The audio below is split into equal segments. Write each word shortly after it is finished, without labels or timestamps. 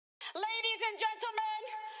Ladies and gentlemen,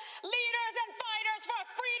 leaders and fighters for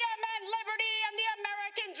freedom and liberty and the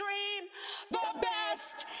American dream, the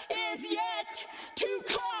best is yet to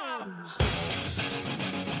come.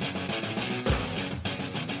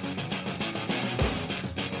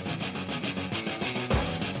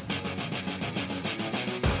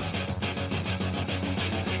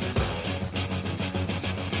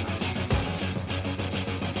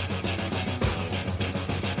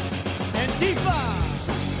 Antifa!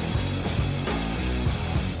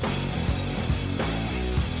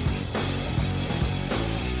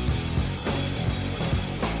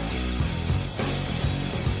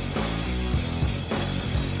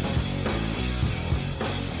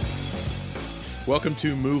 Welcome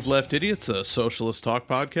to Move Left Idiots, a socialist talk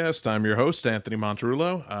podcast. I'm your host, Anthony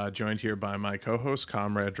Monterullo, joined here by my co-host,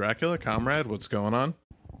 Comrade Dracula. Comrade, what's going on?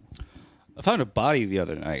 I found a body the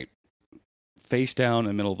other night, face down in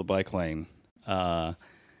the middle of the bike lane, and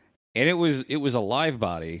it was a live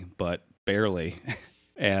body, but barely.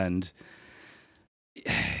 And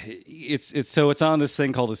it's on this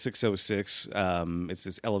thing called the 606. It's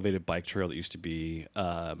this elevated bike trail that used to be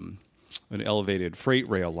an elevated freight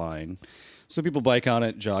rail line. So people bike on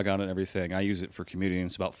it, jog on it, and everything. I use it for commuting.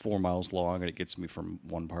 It's about 4 miles long, and it gets me from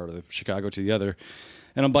one part of Chicago to the other.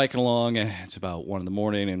 And I'm biking along, and it's about 1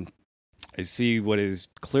 a.m, and I see what is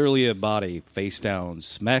clearly a body face down,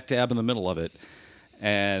 smack dab in the middle of it.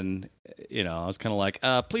 And, you know, I was kind of like,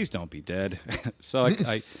 please don't be dead. So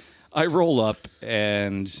I roll up,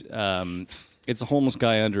 and it's a homeless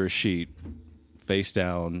guy under a sheet, face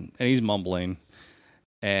down, and he's mumbling.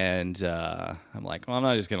 And I'm like, well, I'm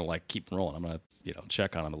not just going to, like, keep rolling. I'm going to,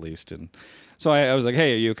 check on him at least. And so I was like,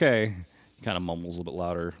 hey, are you okay? He kind of mumbles a little bit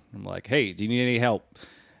louder. I'm like, hey, do you need any help?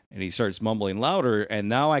 And he starts mumbling louder, and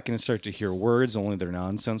now I can start to hear words, only they're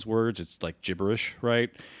nonsense words. It's like gibberish, right?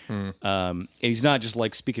 And he's not just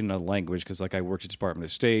like speaking another language, because like I worked at Department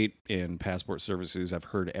of State in passport services. I've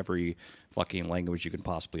heard every fucking language you can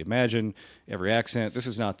possibly imagine, every accent. This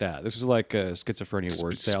is not that. This was like a schizophrenia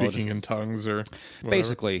word salad. Speaking in tongues or whatever.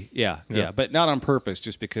 Basically, yeah, but not on purpose,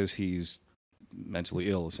 just because he's mentally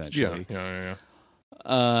ill, essentially. Yeah.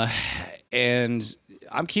 And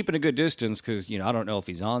I'm keeping a good distance because, I don't know if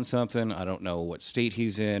he's on something. I don't know what state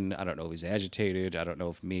he's in. I don't know if he's agitated. I don't know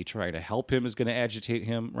if me trying to help him is going to agitate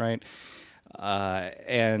him, right?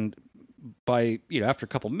 And by, after a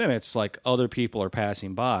couple minutes, like, other people are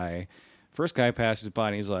passing by. First guy passes by,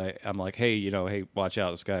 and he's like, I'm like, hey, watch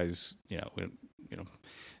out. This guy's,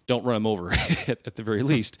 don't run him over at the very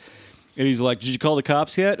least. And he's like, did you call the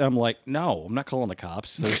cops yet? And I'm like, no, I'm not calling the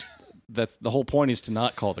cops. That's the whole point, is to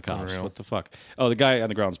not call the cops. What the fuck? Oh, the guy on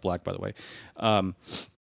the ground's black, by the way.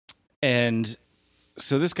 And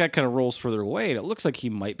so this guy kind of rolls further away, and it looks like he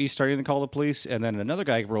might be starting to call the police. And then another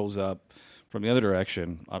guy rolls up from the other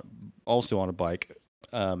direction, also on a bike.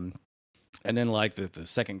 And then like the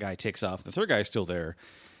second guy takes off. The third guy is still there,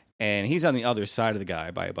 and he's on the other side of the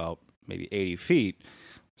guy by about maybe 80 feet.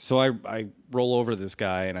 So I roll over to this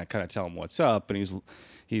guy, and I kind of tell him what's up, and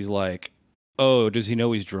he's like, oh, does he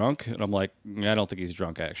know he's drunk? And I'm like, I don't think he's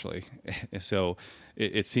drunk, actually. So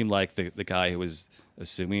it seemed like the guy who was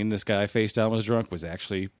assuming this guy face down was drunk was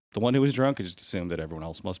actually the one who was drunk. I just assumed that everyone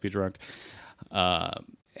else must be drunk.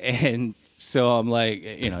 And so I'm like,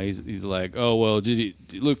 he's like, oh, well, did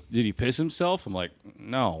he piss himself? I'm like,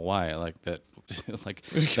 no, why? Like that. Like,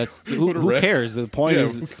 that's who cares? The point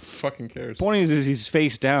is, who fucking cares? The point is he's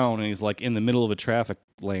face down, and he's like in the middle of a traffic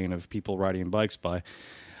lane of people riding bikes by.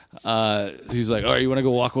 He's like, all right, you want to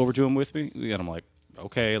go walk over to him with me? And I'm like,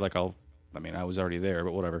 okay, like I was already there,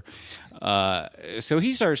 but whatever. So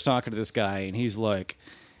he starts talking to this guy, and he's like,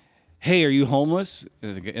 hey, are you homeless?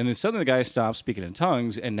 And then suddenly the guy stops speaking in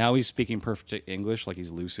tongues, and now he's speaking perfect English, like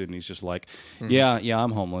he's lucid, and he's just like, yeah,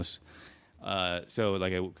 I'm homeless. So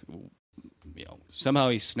like, somehow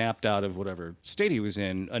he snapped out of whatever state he was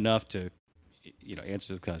in enough to,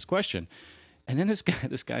 answer this guy's question. And then this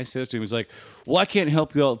guy says to him, he's like, well, I can't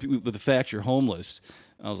help you out with the fact you're homeless.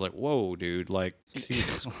 And I was like, whoa, dude, like,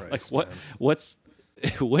 Jesus Christ, like what's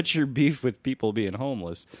your beef with people being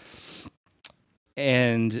homeless?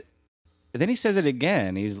 And then he says it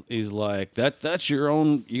again. He's like, that's your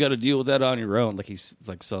own, you got to deal with that on your own. Like he's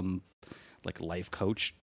like some like life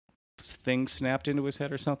coach thing snapped into his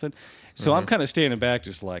head or something. So I'm kind of standing back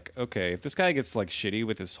just like, okay, if this guy gets like shitty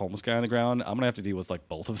with this homeless guy on the ground, I'm gonna have to deal with like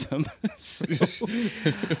both of them.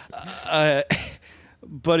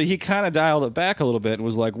 But he kind of dialed it back a little bit and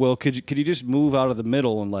was like, well, could you just move out of the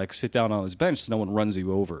middle and like sit down on this bench so no one runs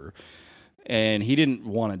you over? And he didn't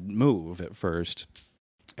want to move at first.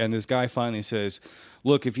 And this guy finally says,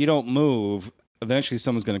 look, if you don't move, eventually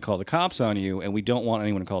someone's going to call the cops on you, and we don't want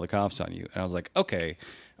anyone to call the cops on you. And I was like, okay,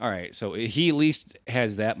 all right. So he at least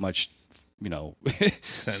has that much,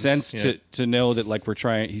 sense yeah. to know that like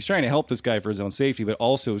he's trying to help this guy for his own safety, but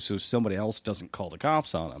also so somebody else doesn't call the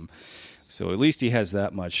cops on him. So at least he has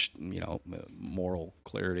that much, moral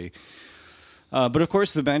clarity. But of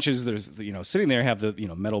course, the benches, there's, sitting there have the,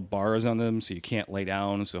 metal bars on them, so you can't lay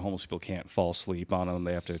down, so homeless people can't fall asleep on them.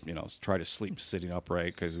 They have to, try to sleep sitting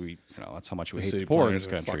upright because that's how much we hate the poor in this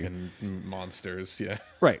country. Fucking monsters, yeah.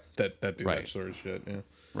 Right. that do Right. that sort of shit, yeah.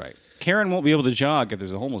 Right. Karen won't be able to jog if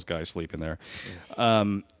there's a homeless guy sleeping there.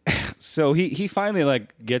 So he finally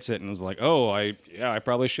like gets it and was like, oh, I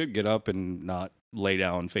probably should get up and not lay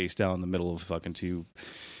down face down in the middle of fucking two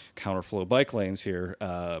counterflow bike lanes here.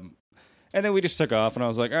 And then we just took off, and I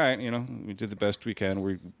was like, all right, we did the best we can.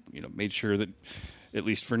 We, made sure that, at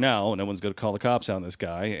least for now, no one's going to call the cops on this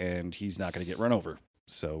guy, and he's not going to get run over.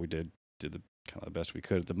 So we did the kind of the best we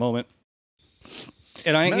could at the moment.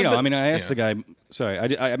 And I asked the guy. Sorry,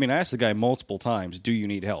 I asked the guy multiple times. Do you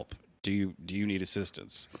need help? Do you need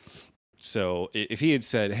assistance? So if he had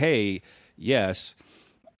said, hey, yes,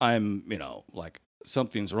 I'm, like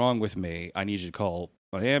something's wrong with me. I need you to call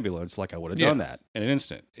an ambulance, like I would have done that in an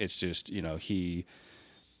instant. It's just, he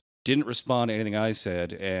didn't respond to anything I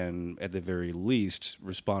said, and at the very least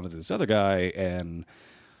responded to this other guy, and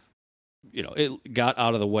it got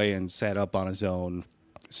out of the way and sat up on his own,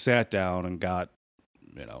 sat down, and got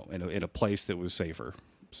in a place that was safer.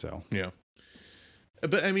 So yeah.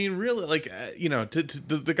 But I mean, really, like, to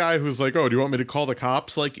the guy who's like, oh, do you want me to call the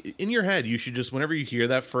cops? Like, in your head, you should just, whenever you hear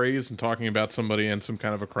that phrase and talking about somebody in some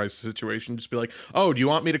kind of a crisis situation, just be like, oh, do you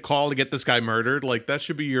want me to call to get this guy murdered? Like, that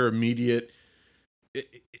should be your immediate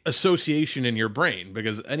association in your brain,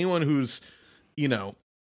 because anyone who's, in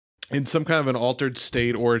some kind of an altered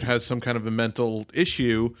state or it has some kind of a mental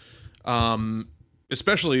issue,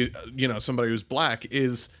 especially, somebody who's black,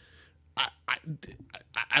 is...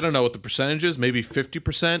 I don't know what the percentage is, maybe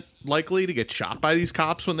 50% likely to get shot by these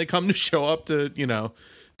cops when they come to show up to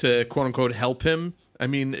quote unquote help him. I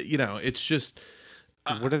mean, it's just...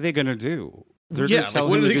 what are they going to do? They're going to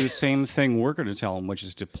tell him to do the same thing we're going to tell him, which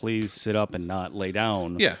is to please sit up and not lay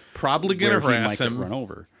down. Yeah, probably going to harass him. Get run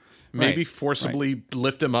over. Maybe forcibly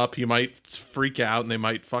lift him up. He might freak out and they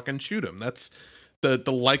might fucking shoot him. That's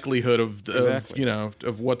the likelihood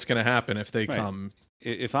of what's going to happen if they come...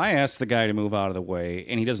 If I ask the guy to move out of the way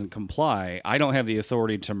and he doesn't comply, I don't have the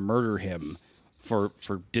authority to murder him for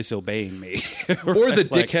disobeying me. Or the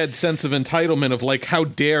dickhead sense of entitlement of like, how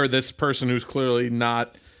dare this person who's clearly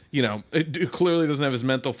not, clearly doesn't have his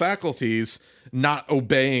mental faculties, not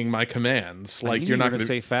obeying my commands. Like, you're not going to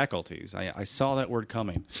say faculties. I saw that word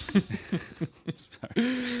coming. But it's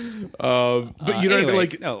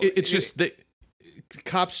just that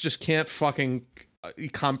cops just can't fucking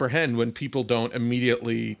comprehend when people don't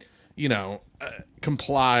immediately,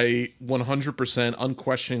 comply 100%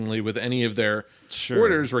 unquestioningly with any of their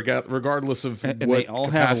orders, regardless of what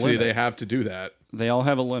capacity they have to do that. They all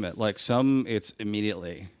have a limit. Like some, it's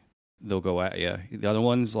immediately they'll go at you. The other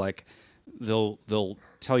ones, like they'll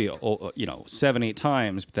tell you, 7-8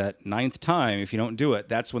 times. But that 9th time, if you don't do it,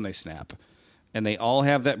 that's when they snap. And they all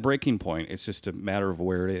have that breaking point. It's just a matter of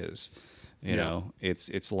where it is.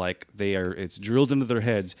 It's like it's drilled into their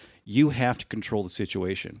heads. You have to control the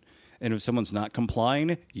situation. And if someone's not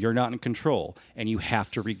complying, you're not in control and you have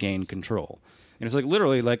to regain control. And it's like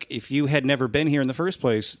literally like if you had never been here in the first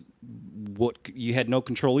place, you had no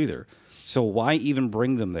control either. So why even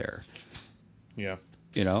bring them there? Yeah.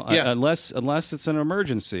 Unless it's an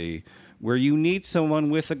emergency where you need someone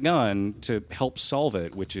with a gun to help solve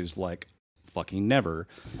it, which is like fucking never,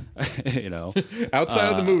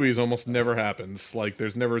 outside of the movies almost never happens. Like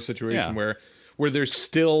there's never a situation where there's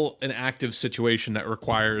still an active situation that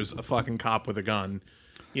requires a fucking cop with a gun.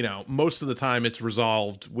 Most of the time it's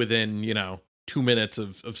resolved within 2 minutes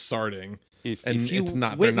of starting. If you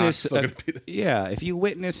witness if you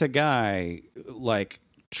witness a guy like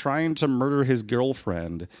trying to murder his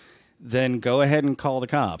girlfriend, then go ahead and call the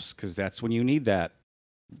cops, because that's when you need that,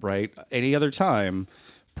 right? Any other time,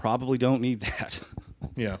 probably don't need that.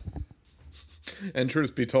 Yeah. And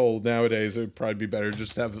truth be told, nowadays it would probably be better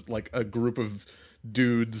just to have like a group of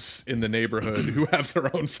dudes in the neighborhood who have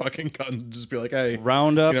their own fucking guns. Just be like, hey,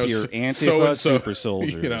 round up your Antifa super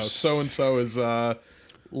soldiers. So and so has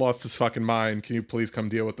lost his fucking mind. Can you please come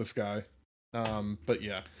deal with this guy? But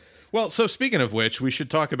yeah. Well, so speaking of which, we should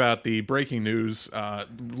talk about the breaking news.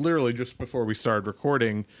 Literally just before we started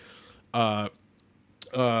recording, an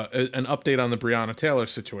update on the Breonna Taylor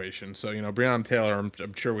situation. So, Breonna Taylor,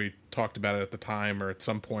 I'm sure we talked about it at the time or at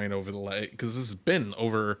some point over the because this has been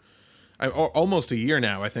over, almost a year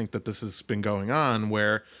now, I think, that this has been going on,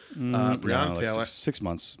 where Breonna Taylor... Like 6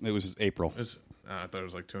 months. It was April. I thought it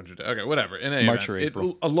was like 200 days. Okay, whatever. In any March event, or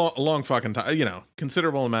April. A long fucking time,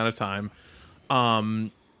 considerable amount of time.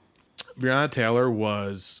 Breonna Taylor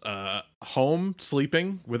was home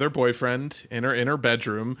sleeping with her boyfriend in her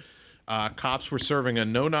bedroom. Cops were serving a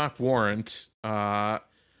no-knock warrant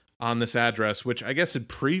on this address, which I guess had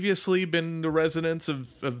previously been the residence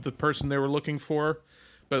of the person they were looking for,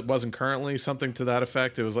 but wasn't currently, something to that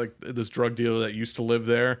effect. It was like this drug dealer that used to live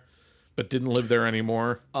there, but didn't live there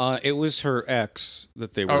anymore. It was her ex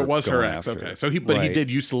that they were. Oh, it was her going ex. after. Okay, so he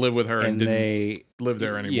did used to live with her and didn't live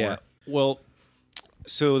there anymore. Yeah. Well,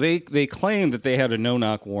 so they claimed that they had a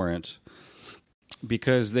no-knock warrant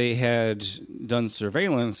because they had done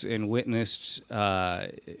surveillance and witnessed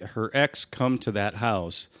her ex come to that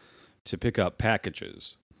house to pick up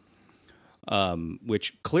packages.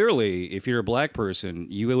 Which clearly, if you're a black person,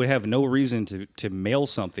 you would have no reason to mail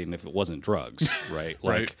something if it wasn't drugs, right?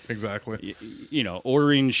 Right, exactly.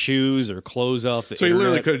 Ordering shoes or clothes off the So he internet,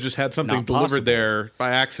 literally could have just had something not delivered possible. there by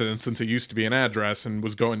accident, since it used to be an address, and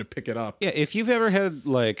was going to pick it up. Yeah, if you've ever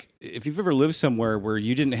lived somewhere where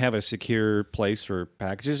you didn't have a secure place for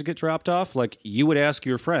packages to get dropped off, like you would ask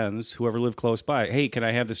your friends, whoever lived close by, hey, can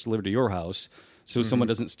I have this delivered to your house so someone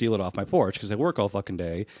doesn't steal it off my porch? Because I work all fucking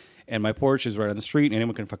day, and my porch is right on the street, and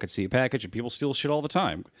anyone can fucking see a package, and people steal shit all the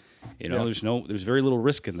time. There's very little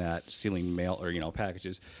risk in that, stealing mail or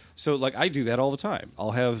packages. So like I do that all the time.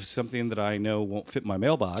 I'll have something that I know won't fit my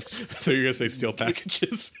mailbox. So you're gonna say steal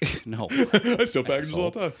packages? No, I steal packages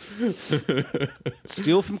all the time.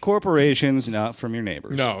 steal from corporations, not from your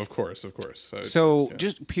neighbors. No, of course.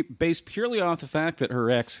 Just based purely off the fact that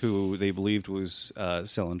her ex, who they believed was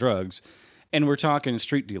selling drugs, and we're talking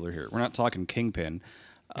street dealer here. We're not talking kingpin.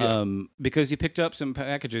 Because he picked up some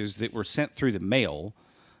packages that were sent through the mail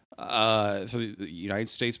through the United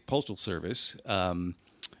States Postal Service,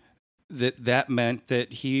 that meant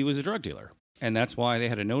that he was a drug dealer. And that's why they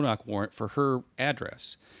had a no-knock warrant for her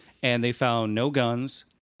address. And they found no guns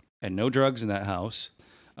and no drugs in that house.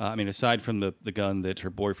 Aside from the gun that her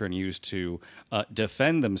boyfriend used to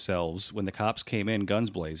defend themselves when the cops came in, guns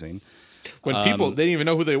blazing. When people, they didn't even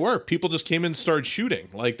know who they were. People just came in and started shooting.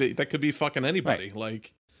 Like, that could be fucking anybody.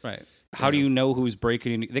 Right. How do you know who's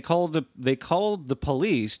breaking in? They called the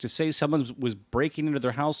police to say someone was breaking into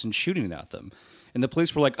their house and shooting at them. And the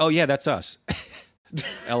police were like, oh, yeah, that's us.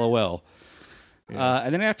 LOL. Yeah.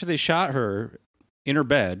 And then after they shot her in her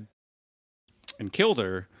bed and killed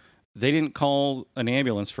her, they didn't call an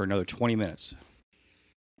ambulance for another 20 minutes.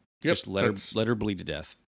 Yep, just let her bleed to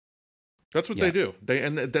death. That's what they do.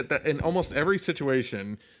 That in almost every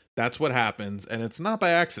situation, that's what happens, and it's not by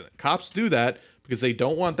accident. Cops do that because they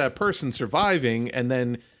don't want that person surviving and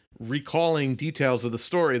then recalling details of the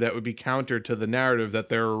story that would be counter to the narrative that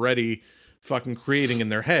they're already fucking creating in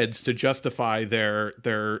their heads to justify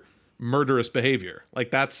their murderous behavior.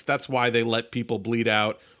 Like that's why they let people bleed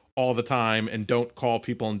out all the time and don't call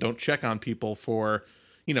people and don't check on people for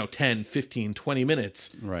 10, 15, 20 minutes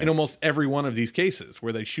in almost every one of these cases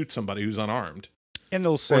where they shoot somebody who's unarmed. And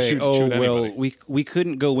they'll say, we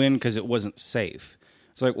couldn't go in because it wasn't safe.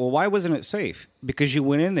 It's like, well, why wasn't it safe? Because you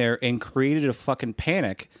went in there and created a fucking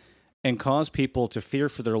panic and caused people to fear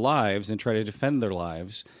for their lives and try to defend their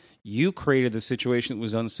lives. You created the situation that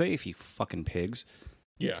was unsafe, you fucking pigs.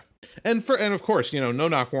 Yeah. And of course,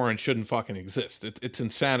 no-knock warrants shouldn't fucking exist. It's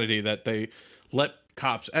insanity that they let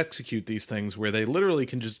cops execute these things where they literally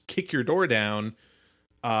can just kick your door down,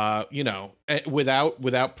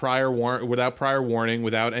 without prior warning,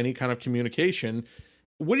 without any kind of communication.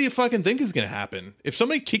 What do you fucking think is going to happen? If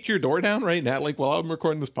somebody kicked your door down right now, like while I'm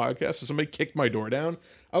recording this podcast, if somebody kicked my door down,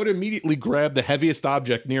 I would immediately grab the heaviest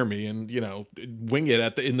object near me and, wing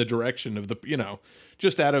it in the direction of the,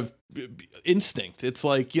 just out of instinct. It's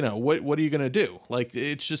like, what are you going to do? Like,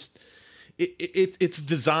 it's just, it's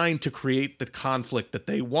designed to create the conflict that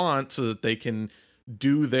they want so that they can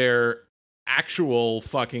do their actual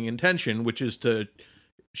fucking intention, which is to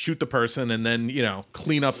shoot the person and then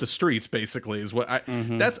clean up the streets. Basically, is what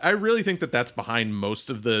I really think that's behind most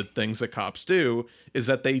of the things that cops do. Is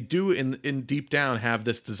that they do in deep down have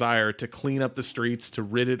this desire to clean up the streets, to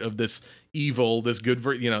rid it of this evil, this good.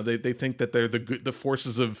 They think that they're the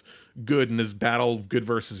forces of good in this battle of good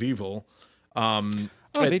versus evil.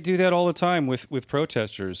 They do that all the time with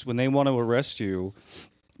protesters. When they want to arrest you,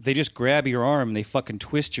 they just grab your arm and they fucking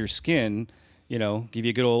twist your skin, give you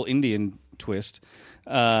a good old Indian twist,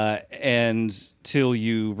 and till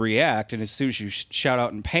you react. And as soon as you shout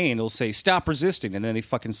out in pain, they'll say, stop resisting. And then they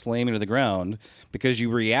fucking slam you to the ground because you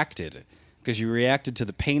reacted to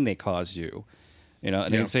the pain they caused you. You know,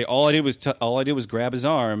 and they'd say all I did was grab his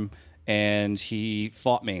arm, and he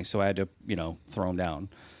fought me, so I had to, you know, throw him down.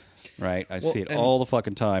 Right? I see it all the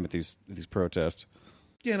fucking time at these protests.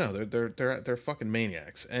 Yeah, no, they're fucking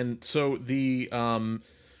maniacs. And so the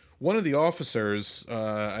one of the officers,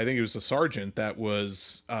 I think it was a sergeant that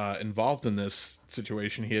was involved in this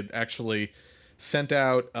situation. He had actually sent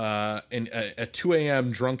out a 2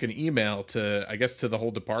 a.m. drunken email to, I guess, to the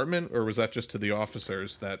whole department, or was that just to the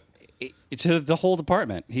officers that? To the whole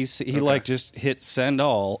department. He like just hit send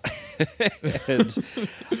all, and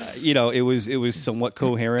you know, it was somewhat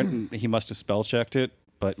coherent, and he must have spell checked it.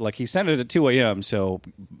 But like he sent it at 2 a.m., so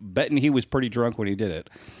betting he was pretty drunk when he did it.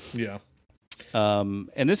 Yeah.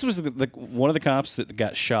 And this was the one of the cops that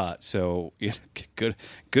got shot. So you know,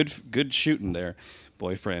 good shooting there,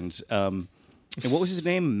 boyfriend. And what was his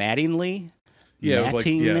name? Mattingly. Yeah, it was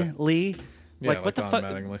Mattingly. Yeah, Like what the fuck?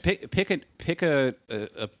 Mattingly. Pick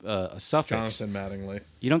a suffix. Jonathan Mattingly.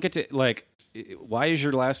 You don't get to like. Why is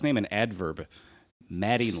your last name an adverb?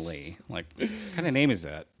 Mattingly. Like, what kind of name is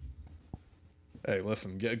that? Hey,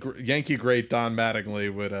 listen, Yankee great Don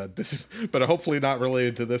Mattingly would, but hopefully not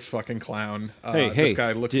related to this fucking clown. Hey, this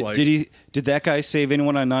guy looks like. Did that guy save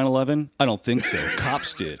anyone on 9/11? I don't think so.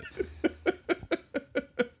 Cops did.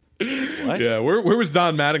 What? Yeah, where was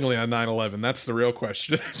Don Mattingly on 9/11? That's the real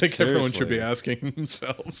question. I think everyone should be asking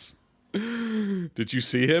themselves. Did you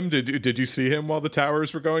see him? Did you see him while the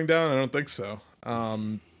towers were going down? I don't think so.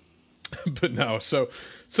 But no, so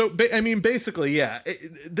I mean, basically, yeah.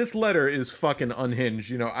 This letter is fucking unhinged.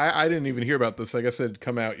 You know, I didn't even hear about this. I guess it had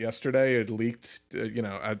come out yesterday. It leaked. You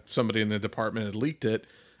know, somebody in the department had leaked it,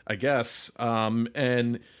 I guess.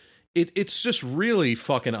 And it's just really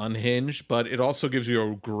fucking unhinged. But it also gives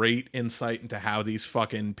you a great insight into how these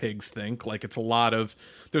fucking pigs think. Like there's a lot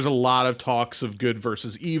of talks of good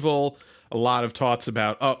versus evil. A lot of talk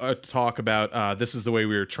about this is the way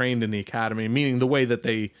we were trained in the academy, meaning the way that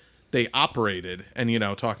they operated, and you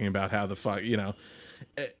know, talking about how the fuck, you know,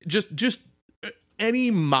 just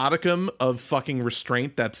any modicum of fucking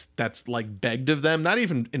restraint that's like begged of them, not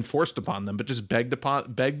even enforced upon them, but just begged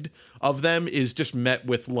of them, is just met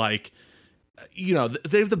with like, you know,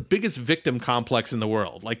 they have the biggest victim complex in the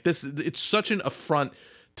world. Like this, it's such an affront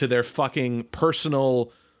to their fucking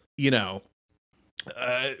personal, you know,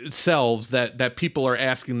 selves that people are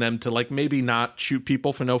asking them to like maybe not shoot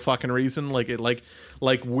people for no fucking reason, like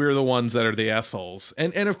we're the ones that are the assholes,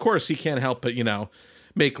 and of course he can't help but, you know,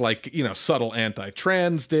 make like, you know, subtle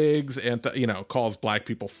anti-trans digs, you know, calls black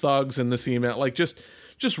people thugs in this email, like just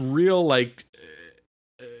real like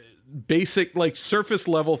basic like surface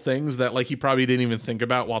level things that like he probably didn't even think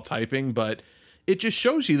about while typing, but it just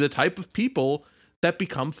shows you the type of people that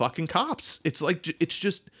become fucking cops. It's like, it's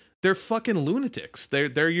just, they're fucking lunatics.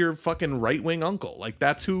 They're your fucking right-wing uncle. Like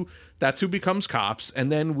that's who becomes cops.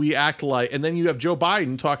 And then we act like, and then you have Joe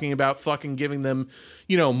Biden talking about fucking giving them,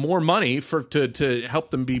 you know, more money to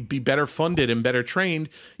help them be better funded and better trained.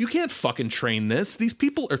 You can't fucking train this. These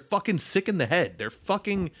people are fucking sick in the head. They're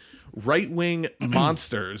fucking right-wing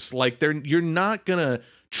monsters. Like you're not gonna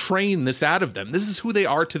train this out of them. This is who they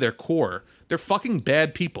are to their core. They're fucking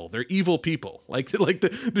bad people. They're evil people. Like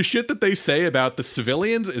the shit that they say about the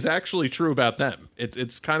civilians is actually true about them.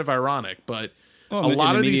 It's kind of ironic, but a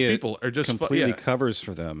lot of these people are just completely covers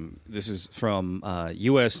for them. This is from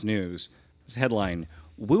U.S. News. This headline: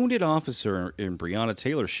 Wounded officer in Breonna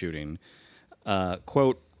Taylor shooting.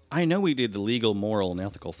 Quote: I know we did the legal, moral, and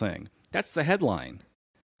ethical thing. That's the headline.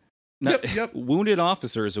 Now, Yep. Wounded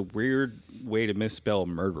officer is a weird way to misspell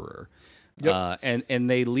murderer. Yep. And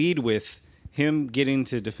they lead with him getting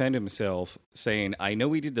to defend himself, saying, I know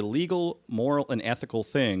we did the legal, moral, and ethical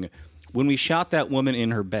thing when we shot that woman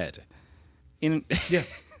in her bed. Yeah.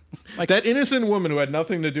 Like that innocent woman who had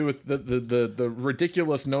nothing to do with the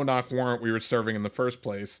ridiculous no-knock warrant we were serving in the first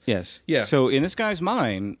place. Yes. Yeah. So in this guy's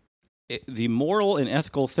mind, the moral and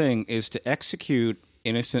ethical thing is to execute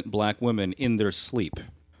innocent black women in their sleep.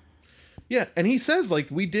 Yeah, and he says, like,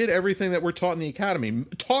 we did everything that we're taught in the academy,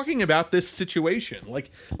 talking about this situation. Like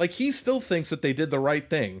he still thinks that they did the right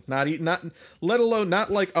thing. Not let alone, not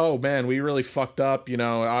like, oh, man, we really fucked up, you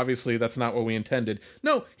know, obviously that's not what we intended.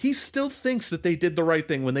 No, he still thinks that they did the right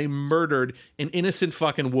thing when they murdered an innocent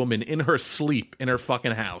fucking woman in her sleep, in her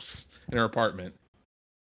fucking house, in her apartment.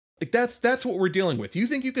 Like, that's what we're dealing with. You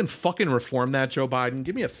think you can fucking reform that, Joe Biden?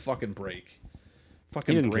 Give me a fucking break.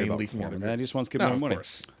 Fucking brain leaking out of that. He just wants to give more money.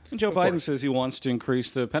 Course. And Joe Biden says he wants to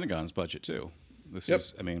increase the Pentagon's budget too. This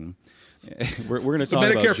is, I mean, we're going to talk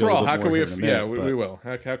about Medicare for all. How can we? Yeah, we will.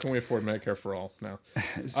 How can we afford Medicare for all now?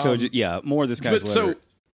 So more of this guy's letter.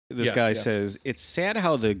 this guy says, it's sad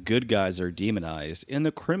how the good guys are demonized and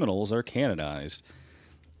the criminals are canonized.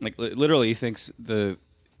 Like literally, he thinks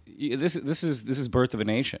this is birth of a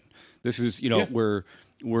nation. This is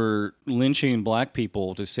we're lynching black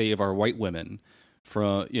people to save our white women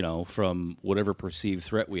from whatever perceived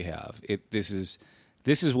threat we have. This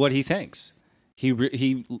is what he thinks.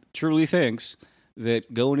 He truly thinks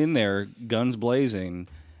that going in there, guns blazing,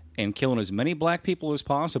 and killing as many black people as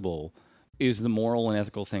possible is the moral and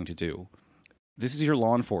ethical thing to do. This is your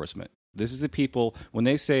law enforcement. This is the people, when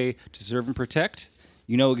they say to serve and protect,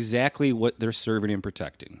 you know exactly what they're serving and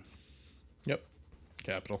protecting. Yep.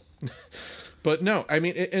 Capital. But no, I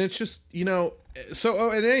mean, and it's just,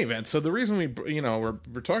 so in any event, so the reason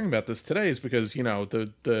we're talking about this today is because,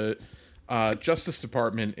 the Justice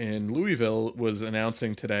Department in Louisville was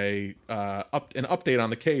announcing today an update on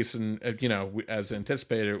the case, and as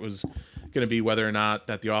anticipated, it was going to be whether or not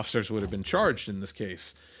that the officers would have been charged in this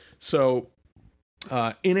case. So,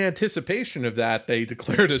 in anticipation of that, they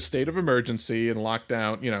declared a state of emergency and locked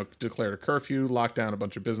down, declared a curfew, locked down a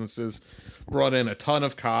bunch of businesses, brought in a ton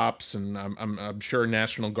of cops, and I'm sure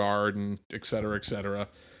National Guard and et cetera,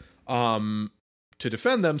 to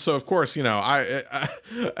defend them. So of course,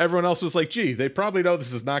 everyone else was like, gee, they probably know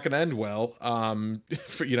this is not going to end well.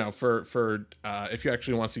 For if you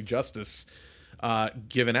actually want to see justice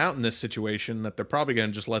given out in this situation, that they're probably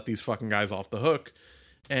going to just let these fucking guys off the hook.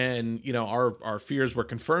 And, our fears were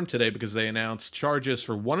confirmed today because they announced charges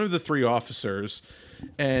for one of the three officers.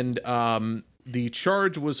 And the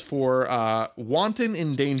charge was for wanton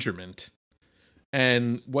endangerment.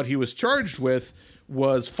 And what he was charged with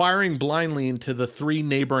was firing blindly into the three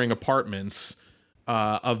neighboring apartments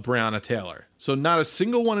of Breonna Taylor. So not a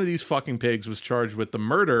single one of these fucking pigs was charged with the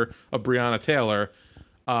murder of Breonna Taylor.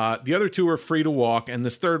 The other two were free to walk, and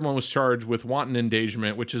this third one was charged with wanton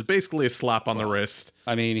endangerment, which is basically a slap on the wrist.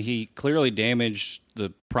 I mean, he clearly damaged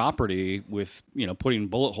the property with, putting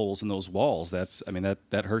bullet holes in those walls.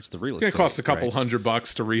 That hurts the real estate. It costs a couple $100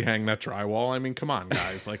 to rehang that drywall. I mean, come on,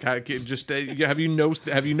 guys. Like, have you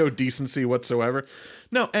no decency whatsoever?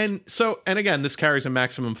 No, and again, this carries a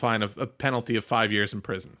maximum fine of a penalty of 5 years in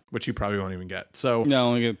prison, which you probably won't even get. So no,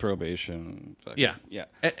 only get probation. Yeah.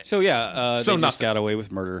 They just got away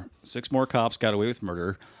with murder. 6 more cops got away with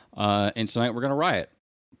murder, and tonight we're gonna riot.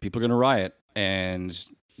 People are gonna riot, and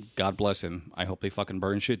God bless him. I hope they fucking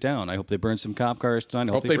burn shit down. I hope they burn some cop cars tonight.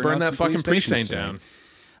 I hope they burn that fucking precinct down.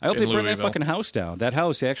 I hope they burn that fucking house down. That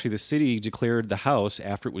house, actually, the city declared the house,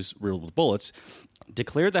 after it was riddled with bullets,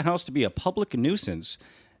 declared the house to be a public nuisance.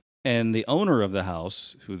 And the owner of the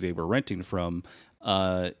house, who they were renting from,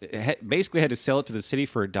 basically had to sell it to the city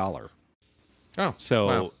for $1. Oh, so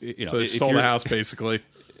wow. So they stole the house, basically.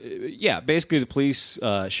 Yeah, basically the police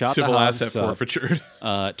shot civil the house, asset forfeiture,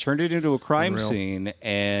 turned it into a crime scene,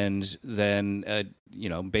 and then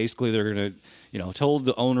basically they're gonna told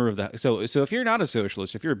the owner of the so if you're not a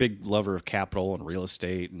socialist, if you're a big lover of capital and real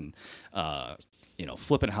estate and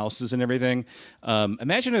flipping houses and everything,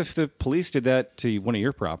 imagine if the police did that to one of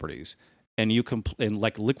your properties and you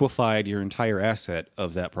liquefied your entire asset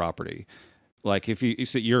of that property. Like if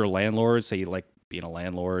you're a landlord, say you like being a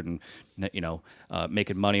landlord and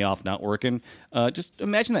making money off not working, just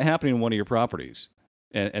imagine that happening in one of your properties,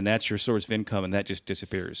 and that's your source of income, and that just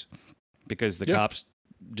disappears because the cops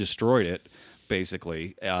destroyed it,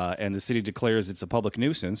 basically, and the city declares it's a public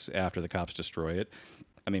nuisance after the cops destroy it.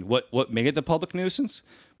 I mean, what made it the public nuisance?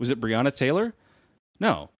 Was it Breonna Taylor?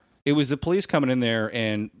 No, it was the police coming in there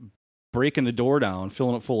and breaking the door down,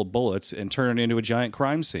 filling it full of bullets, and turning it into a giant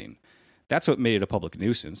crime scene. That's what made it a public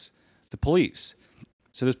nuisance. The police.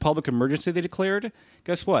 So this public emergency they declared,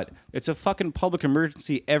 guess what? It's a fucking public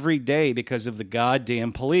emergency every day because of the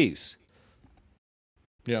goddamn police.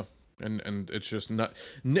 Yeah. And it's just not,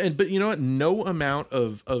 but you know what? No amount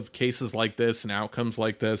of cases like this and outcomes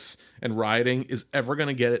like this and rioting is ever going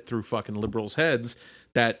to get it through fucking liberals' heads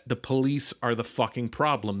that the police are the fucking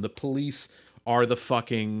problem. The police are the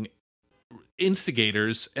fucking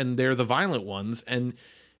instigators and they're the violent ones. And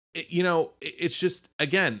it's just,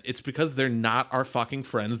 again, it's because they're not our fucking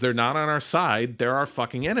friends. They're not on our side. They're our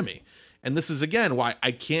fucking enemy. And this is, again, why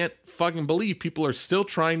I can't fucking believe people are still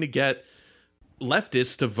trying to get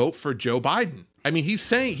leftists to vote for Joe Biden. I mean,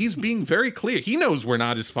 he's being very clear. He knows we're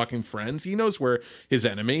not his fucking friends. He knows we're his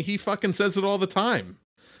enemy. He fucking says it all the time.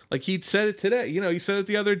 Like he said it today. He said it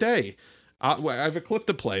the other day. I have a clip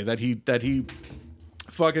to play that he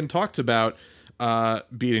fucking talked about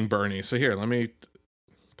beating Bernie. So here, let me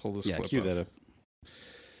pull this clip cue up. That up.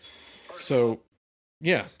 So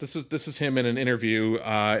yeah, this is him in an interview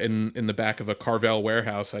in the back of a Carvel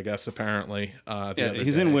warehouse, I guess, apparently.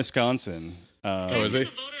 He's in Wisconsin. Oh, is he?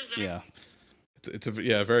 Yeah. It's a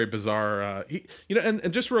very bizarre.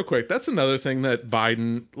 And just real quick, that's another thing that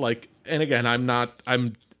Biden like. And again,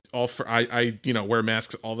 I'm all for. I wear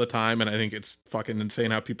masks all the time, and I think it's fucking insane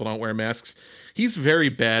how people don't wear masks. He's very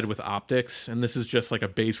bad with optics, and this is just like a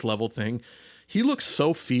base level thing. He looks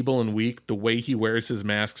so feeble and weak the way he wears his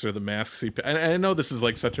masks or the masks he. And I know this is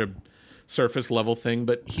like such a surface level thing,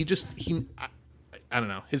 but I don't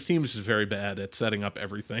know. His team is just very bad at setting up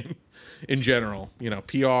everything in general.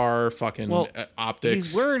 PR, fucking optics.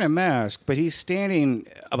 He's wearing a mask, but he's standing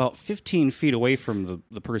about 15 feet away from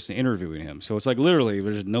the person interviewing him. So it's like literally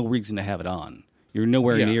there's no reason to have it on. You're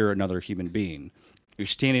nowhere near another human being. You're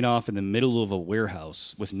standing off in the middle of a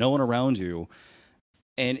warehouse with no one around you.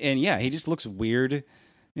 And yeah, he just looks weird.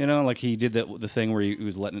 Like he did the thing where he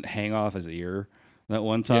was letting it hang off his ear that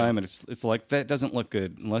one time. And it's like, that doesn't look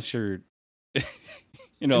good unless you're...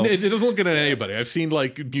 It doesn't look good at anybody. I've seen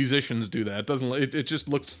like musicians do that. It just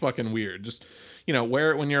looks fucking weird. Just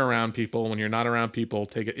wear it when you're around people. When you're not around people,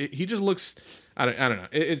 take it. He just looks. I don't know.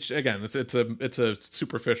 It's a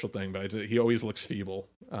superficial thing, but he always looks feeble.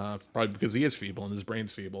 Probably because he is feeble and his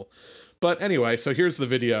brain's feeble. But anyway, so here's the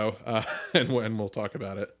video, and we'll talk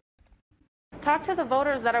about it. Talk to the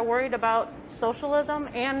voters that are worried about socialism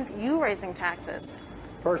and you raising taxes.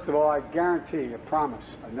 First of all, I guarantee, I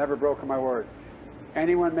promise, I've never broken my word.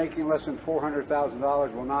 Anyone making less than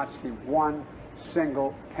 $400,000 will not see one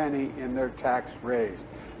single penny in their tax raised.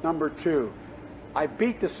 Number two, I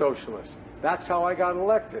beat the socialists. That's how I got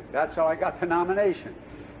elected. That's how I got the nomination.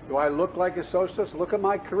 Do I look like a socialist? Look at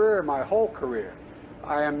my career, my whole career.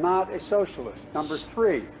 I am not a socialist. Number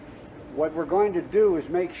three, what we're going to do is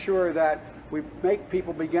make sure that we make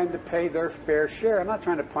people begin to pay their fair share. I'm not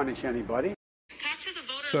trying to punish anybody.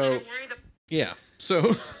 So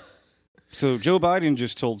Joe Biden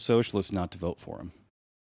just told socialists not to vote for him.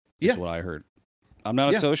 That's what I heard. I'm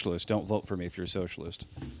not a socialist. Don't vote for me if you're a socialist.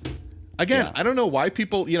 Again, I don't know why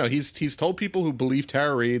people, he's told people who believe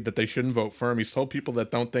Tara Reid that they shouldn't vote for him. He's told people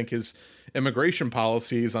that don't think his immigration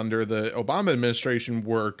policies under the Obama administration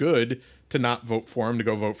were good to not vote for him, to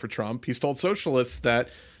go vote for Trump. He's told socialists that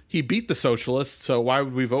he beat the socialists, so why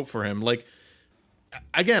would we vote for him? Like,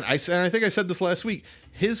 again, I think I said this last week,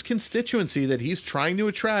 his constituency that he's trying to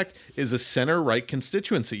attract is a center-right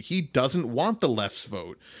constituency. He doesn't want the left's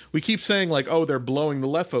vote. We keep saying, like, oh, they're blowing the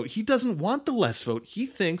left vote. He doesn't want the left's vote. He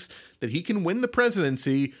thinks that he can win the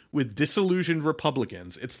presidency with disillusioned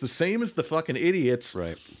Republicans. It's the same as the fucking idiots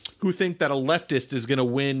who think that a leftist is going to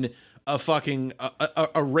win a fucking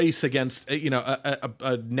a race against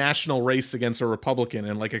a national race against a Republican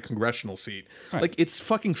in like a congressional seat. Like, it's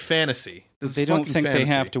fucking fantasy. They don't think they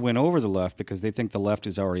have to win over the left because they think the left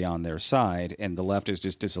is already on their side and the left is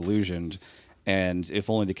just disillusioned. And if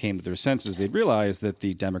only they came to their senses, they'd realize that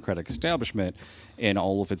the Democratic establishment, in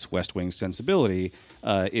all of its West Wing sensibility,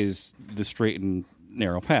 is the straight and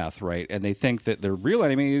narrow path, right? And they think that their real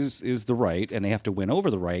enemy is the right, and they have to win over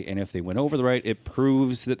the right. And if they win over the right, it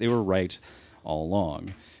proves that they were right all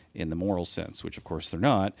along in the moral sense, which of course they're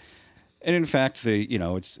not. And in fact,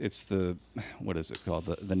 it's the, what is it called?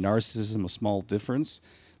 The narcissism of small difference.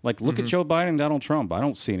 Like, look at Joe Biden and Donald Trump. I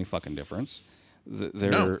don't see any fucking difference.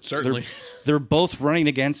 No, certainly. They're both running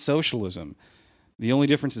against socialism. The only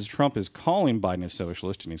difference is Trump is calling Biden a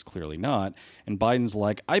socialist, and he's clearly not. And Biden's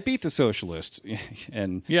like, I beat the socialists.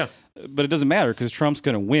 But it doesn't matter because Trump's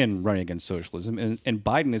going to win running against socialism, and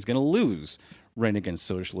Biden is going to lose running against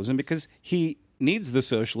socialism because he needs the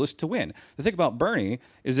socialists to win. The thing about Bernie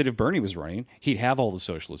is that if Bernie was running, he'd have all the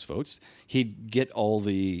socialist votes, he'd get all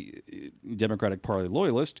the Democratic Party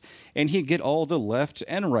loyalists, and he'd get all the left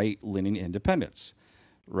and right-leaning independents.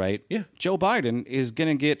 Right? Yeah. Joe Biden is going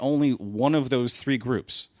to get only one of those three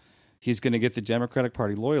groups. He's going to get the Democratic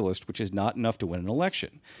Party loyalist, which is not enough to win an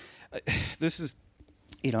election. This is,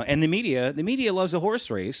 and the media loves a horse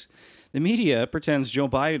race. The media pretends Joe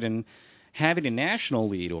Biden having a national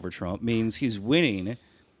lead over Trump means he's winning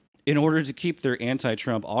in order to keep their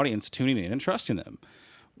anti-Trump audience tuning in and trusting them.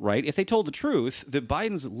 Right? If they told the truth that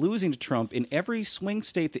Biden's losing to Trump in every swing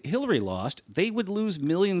state that Hillary lost, they would lose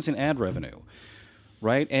millions in ad revenue.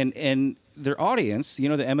 Right? And their audience, the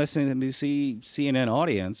MSNBC, CNN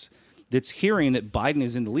audience that's hearing that Biden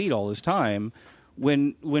is in the lead all this time,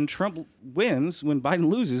 when Trump wins, when Biden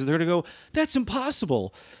loses, they're going to go, that's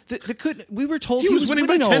impossible. We were told he was winning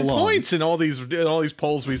by 10 along. points in all these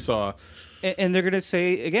polls we saw. And they're going to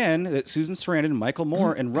say, again, that Susan Sarandon and Michael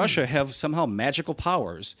Moore and Russia have somehow magical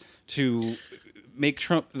powers to make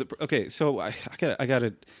Trump... Okay, so I got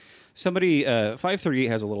to... Somebody, 538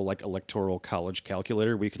 has a little like electoral college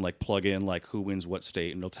calculator where you can like plug in like who wins what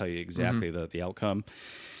state and it'll tell you exactly the outcome.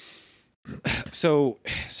 So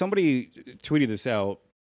somebody tweeted this out.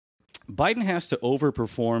 Biden has to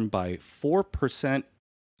overperform by 4%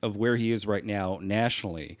 of where he is right now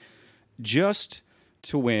nationally just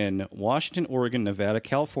to win Washington, Oregon, Nevada,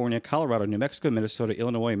 California, Colorado, New Mexico, Minnesota,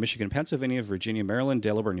 Illinois, Michigan, Pennsylvania, Virginia, Maryland,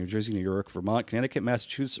 Delaware, New Jersey, New York, Vermont, Connecticut,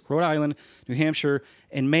 Massachusetts, Rhode Island, New Hampshire,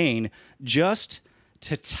 and Maine, just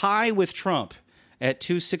to tie with Trump at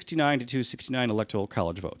 269 to 269 electoral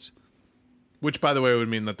college votes. Which, by the way, would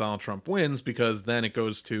mean that Donald Trump wins, because then it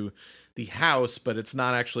goes to the House, but it's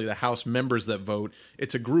not actually the House members that vote.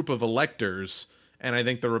 It's a group of electors, and I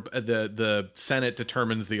think the Senate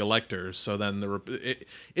determines the electors. So then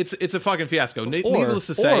it's a fucking fiasco. Needless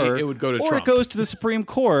to say, it would go to Trump. Or it goes to the Supreme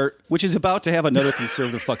Court, which is about to have another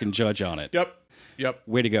conservative fucking judge on it. Yep.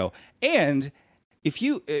 Way to go. And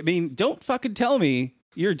don't fucking tell me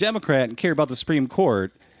you're a Democrat and care about the Supreme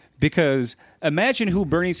Court, because imagine who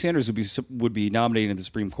Bernie Sanders would be nominating in the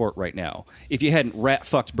Supreme Court right now if you hadn't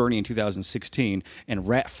rat-fucked Bernie in 2016 and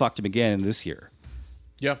rat-fucked him again this year.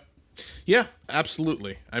 Yeah,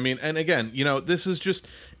 absolutely. I mean, and again, this is just...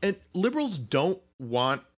 And liberals don't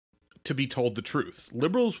want to be told the truth.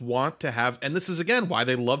 Liberals want to have... And this is, again, why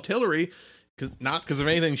they loved Hillary, not because of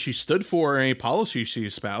anything she stood for or any policy she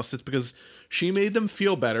espoused. It's because she made them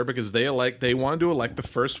feel better, because they wanted to elect the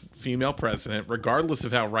first female president, regardless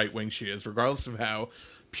of how right-wing she is, regardless of how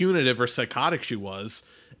punitive or psychotic she was.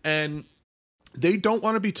 And they don't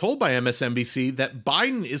want to be told by MSNBC that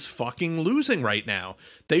Biden is fucking losing right now.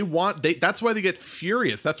 That's why they get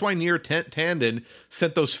furious. That's why Neer Tanden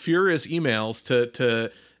sent those furious emails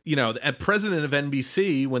to a president of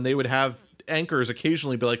NBC, when they would have anchors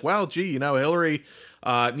occasionally be like, well, gee, Hillary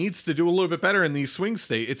needs to do a little bit better in these swing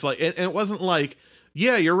states. It's like, and it wasn't like,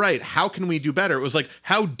 yeah, you're right, how can we do better? It was like,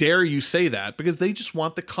 how dare you say that? Because they just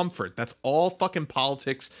want the comfort. That's all fucking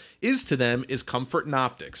politics is to them, is comfort and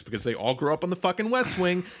optics, because they all grew up on the fucking West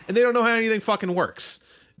Wing and they don't know how anything fucking works.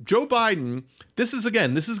 Joe Biden, this is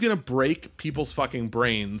going to break people's fucking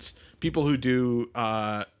brains, people who do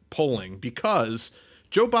polling, because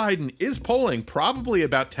Joe Biden is polling probably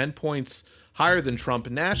about 10 points higher than Trump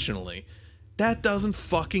nationally. That doesn't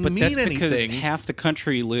fucking mean anything. But that's because half the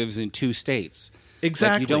country lives in 2 states.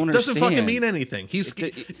 Exactly. Like, you don't understand. Doesn't fucking mean anything.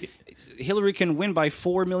 Hillary can win by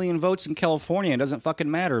 4 million votes in California. It doesn't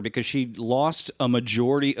fucking matter, because she lost a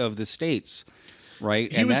majority of the states,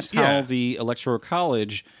 right? That's how the Electoral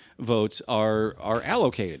College votes are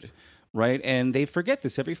allocated, right? And they forget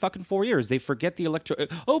this every fucking 4 years. They forget the electoral.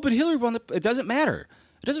 Oh, but Hillary won the. It doesn't matter.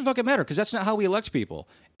 It doesn't fucking matter, because that's not how we elect people.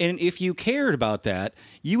 And if you cared about that,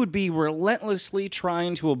 you would be relentlessly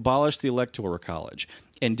trying to abolish the Electoral College.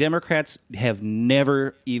 And Democrats have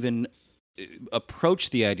never even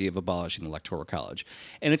approached the idea of abolishing the Electoral College.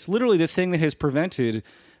 And it's literally the thing that has prevented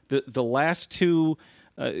the last 2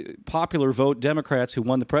 popular vote Democrats who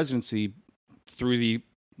won the presidency through the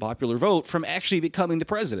popular vote from actually becoming the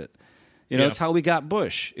president. It's how we got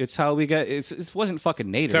Bush. It's how we got... It wasn't fucking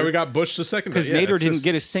Nader. It's how we got Bush the second. Because Nader didn't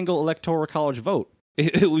get a single Electoral College vote.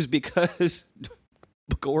 It was because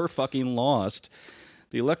Gore fucking lost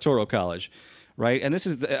the Electoral College, right? And this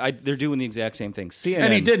is... they're doing the exact same thing. CNN...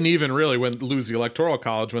 And he didn't even really lose the Electoral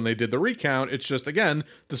College when they did the recount. It's just, again,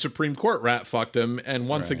 the Supreme Court rat-fucked him. And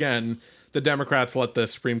once again, the Democrats let the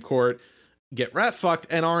Supreme Court get rat-fucked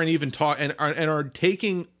and aren't even and are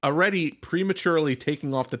prematurely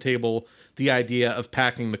taking off the table the idea of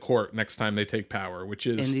packing the court next time they take power, which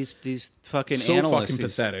is... And these fucking so analysts, fucking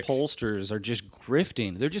these pathetic. Pollsters are just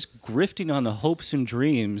grifting. They're just grifting on the hopes and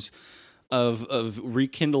dreams of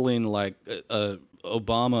rekindling like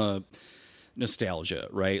Obama nostalgia,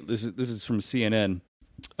 right? This is from CNN.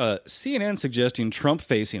 CNN suggesting Trump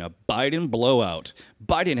facing a Biden blowout.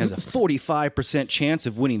 Biden has a 45% chance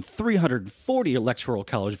of winning 340 electoral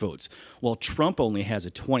college votes, while Trump only has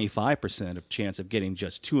a 25% of chance of getting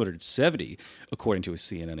just 270, according to a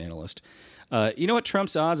CNN analyst. You know what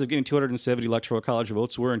Trump's odds of getting 270 electoral college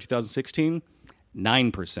votes were in 2016?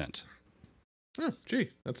 9%. Oh, gee,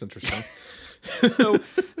 that's interesting. So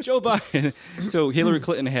Joe Biden, so Hillary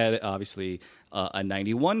Clinton had obviously a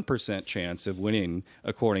 91% chance of winning,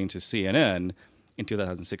 according to CNN, in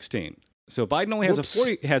 2016. So Biden only has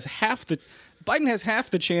Biden has half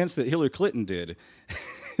the chance that Hillary Clinton did.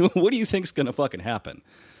 What do you think's going to fucking happen?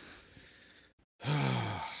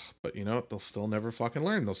 But they'll still never fucking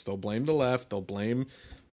learn. They'll still blame the left. They'll blame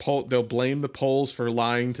the polls for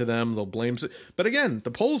lying to them. But again,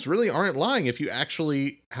 the polls really aren't lying if you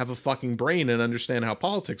actually have a fucking brain and understand how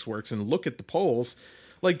politics works and look at the polls.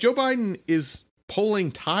 Like, Joe Biden is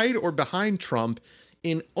polling tied or behind Trump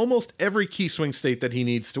in almost every key swing state that he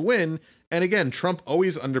needs to win, And again, Trump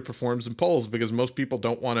always underperforms in polls because most people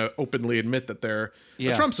don't want to openly admit that they're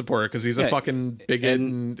a Trump supporter because he's a fucking bigot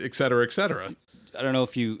and et cetera, et cetera. I don't know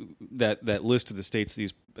if that list of the states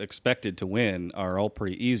these expected to win are all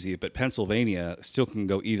pretty easy, but Pennsylvania still can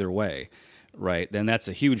go either way, right? Then that's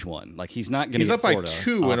a huge one. Like he's not going to. He's up Florida, by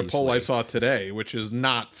 2 obviously. in a poll I saw today, which is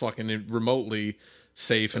not fucking remotely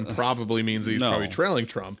safe and probably means that he's probably trailing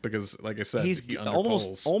Trump because, like I said, he's he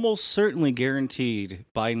almost certainly guaranteed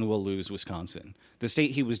Biden will lose Wisconsin, the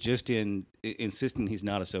state he was just insisting he's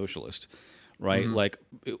not a socialist. Right? Mm-hmm. Like,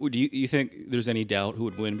 do you think there's any doubt who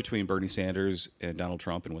would win between Bernie Sanders and Donald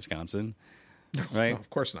Trump in Wisconsin? Right? No,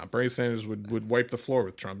 of course not. Bernie Sanders would wipe the floor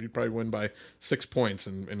with Trump. You'd probably win by 6 points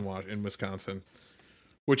in Wisconsin,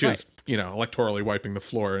 which is electorally wiping the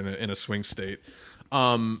floor in a swing state.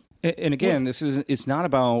 And again, it's not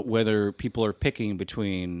about whether people are picking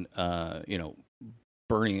between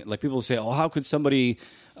Bernie. Like people say, oh, how could somebody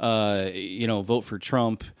vote for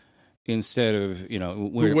Trump instead of who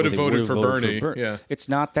would have voted for Bernie? Yeah, it's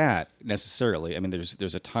not that necessarily. I mean,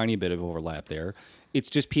 there's a tiny bit of overlap there. It's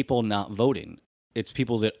just people not voting. It's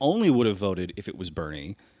people that only would have voted if it was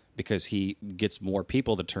Bernie because he gets more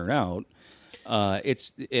people to turn out.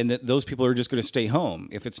 Those people are just going to stay home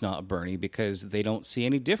if it's not Bernie because they don't see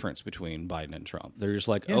any difference between Biden and Trump. They're just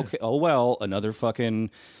like, okay, oh well, another fucking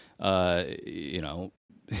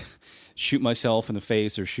shoot myself in the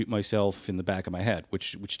face or shoot myself in the back of my head.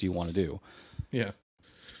 Which do you want to do? Yeah.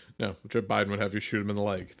 No, Joe Biden would have you shoot him in the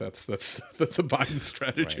leg. That's the Biden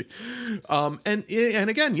strategy. Right. And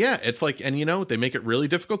again, it's like, and they make it really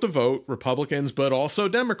difficult to vote, Republicans, but also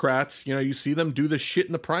Democrats. You see them do this shit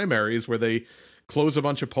in the primaries where they close a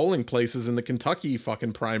bunch of polling places in the Kentucky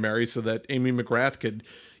fucking primary so that Amy McGrath could,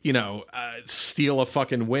 steal a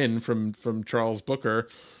fucking win from Charles Booker.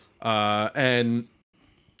 And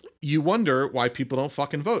you wonder why people don't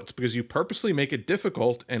fucking vote. It's because you purposely make it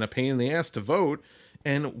difficult and a pain in the ass to vote.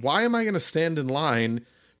 And why am I going to stand in line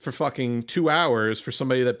for fucking 2 hours for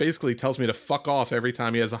somebody that basically tells me to fuck off every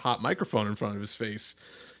time he has a hot microphone in front of his face?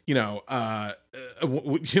 I'm not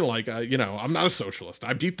a socialist.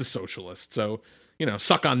 I beat the socialists. So,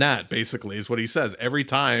 suck on that, basically, is what he says every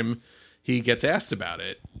time he gets asked about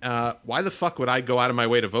it. Why the fuck would I go out of my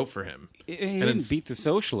way to vote for him? He didn't beat the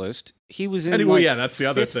socialist. He was in that's the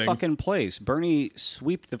other thing. Fucking place. Bernie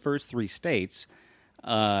swept the first 3 states.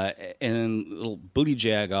 And little booty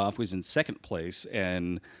jag-off was in second place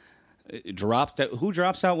and dropped out. Who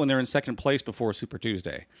drops out when they're in second place before Super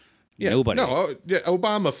Tuesday? Yeah, nobody. No,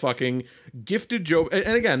 Obama fucking gifted Joe.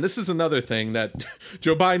 And again, this is another thing that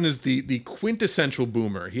Joe Biden is the quintessential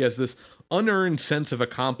boomer. He has this unearned sense of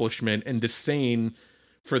accomplishment and disdain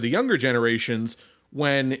for the younger generations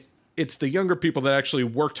when it's the younger people that actually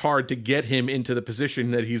worked hard to get him into the position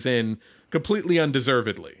that he's in completely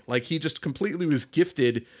undeservedly. Like he just completely was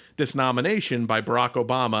gifted this nomination by Barack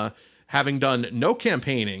Obama, having done no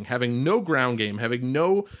campaigning, having no ground game, having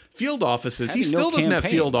no field offices. He still doesn't have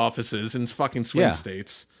field offices in fucking swing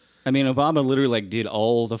states. I mean, Obama literally did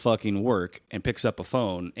all the fucking work and picks up a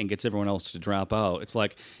phone and gets everyone else to drop out. It's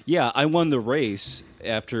like, yeah, I won the race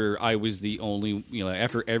after I was the only,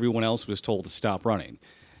 after everyone else was told to stop running.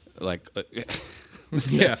 Like, they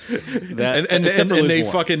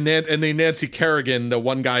Nancy Kerrigan, the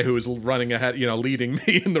one guy who was running ahead, leading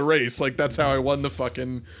me in the race. Like that's how I won the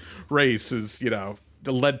fucking race. Is the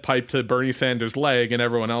lead pipe to Bernie Sanders' leg, and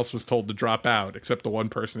everyone else was told to drop out, except the one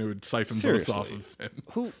person who would siphon votes off of him.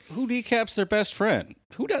 Who decaps their best friend?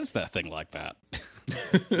 Who does that thing like that?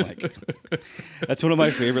 That's one of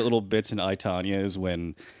my favorite little bits in I, Tonya is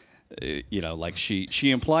when.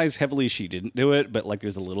 She implies heavily she didn't do it, but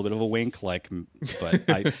there's a little bit of a wink.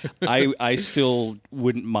 But I still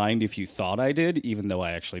wouldn't mind if you thought I did, even though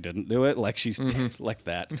I actually didn't do it. Like she's like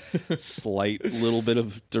that slight little bit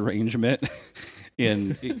of derangement.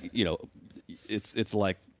 In it's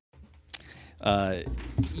like,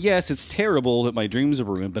 yes, it's terrible that my dreams are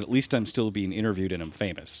ruined, but at least I'm still being interviewed and I'm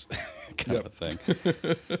famous, kind of a thing.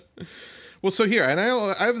 Well, so here, and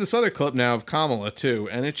I have this other clip now of Kamala too,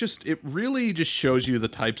 and it really just shows you the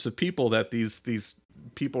types of people that these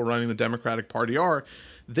people running the Democratic Party are.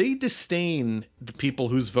 They disdain the people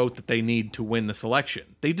whose vote that they need to win this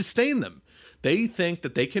election. They disdain them. They think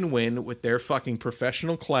that they can win with their fucking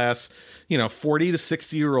professional class, 40 to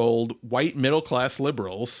 60-year-old white middle class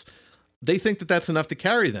liberals. They think that that's enough to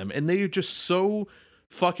carry them, and they are just so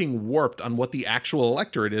fucking warped on what the actual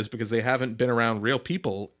electorate is because they haven't been around real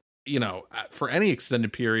people for any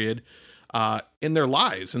extended period in their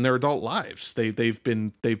lives, in their adult lives. They've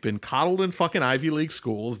been coddled in fucking Ivy League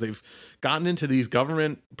schools. They've gotten into these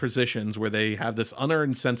government positions where they have this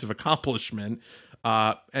unearned sense of accomplishment.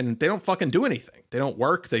 and they don't fucking do anything. They don't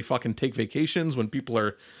work. They fucking take vacations when people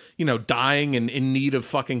are, you know, dying and in need of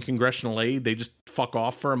fucking congressional aid. They just fuck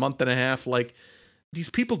off for a month and a half. Like, these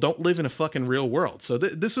people don't live in a fucking real world. So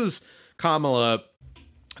this was Kamala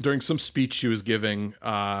during some speech she was giving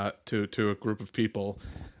to a group of people,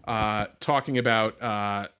 talking about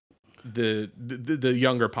the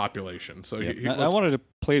younger population. So I wanted to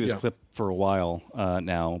play this clip for a while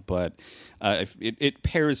now, but it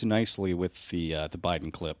pairs nicely with the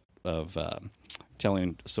Biden clip of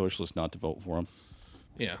telling socialists not to vote for him.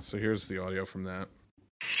 Yeah, so here's the audio from that.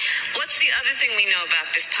 What's the other thing we know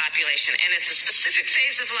about this population? And it's a specific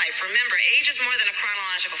phase of life. Remember, age is more than a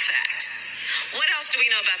chronological fact. What else do we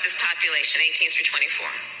know about this population, 18 through 24?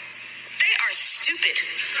 They are stupid.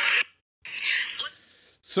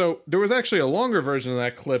 So there was actually a longer version of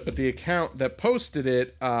that clip, but the account that posted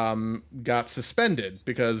it got suspended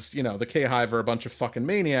because, you know, the K-Hive are a bunch of fucking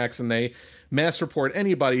maniacs and they mass report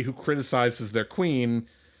anybody who criticizes their queen,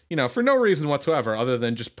 you know, for no reason whatsoever other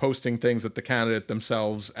than just posting things that the candidate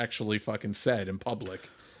themselves actually fucking said in public.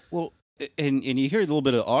 Well, and you hear a little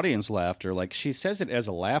bit of audience laughter. Like, she says it as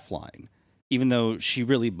a laugh line, even though she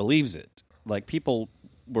really believes it. Like, people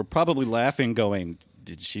were probably laughing going,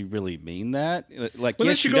 did she really mean that? Like, well, yes,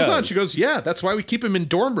 then she goes on. She goes, yeah, that's why we keep them in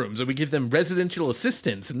dorm rooms and we give them residential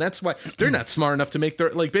assistance. And that's why they're not smart enough to make their,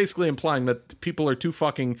 like, basically implying that people are too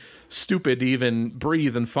fucking stupid to even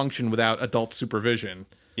breathe and function without adult supervision.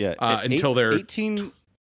 Yeah. Until they're 18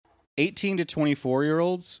 to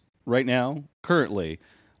 24-year-olds right now, currently,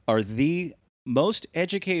 are the most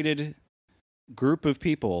educated group of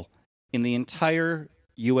people in the entire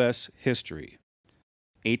U.S. history.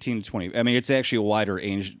 18 to 20. I mean, it's actually a wider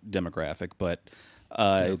age demographic, but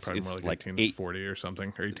it's like 18 to 40 or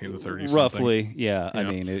something, or 18 to 30 roughly, something. Yeah. I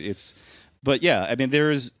mean, but yeah, I mean,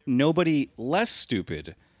 there is nobody less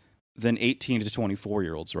stupid than 18 to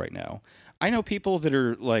 24-year-olds right now. I know people that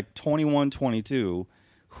are like 21, 22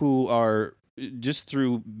 who are just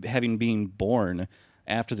through having been born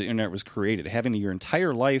after the internet was created, having your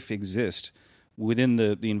entire life exist within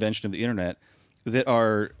the invention of the internet, that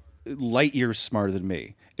are light years smarter than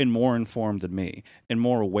me and more informed than me and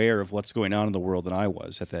more aware of what's going on in the world than I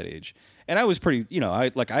was at that age. And I was pretty, you know,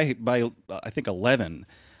 by I think 11,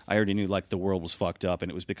 I already knew like the world was fucked up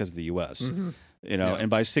and it was because of the U.S. Mm-hmm. You know, and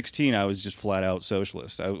by 16, I was just flat out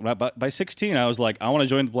socialist. By 16, I was like, I want to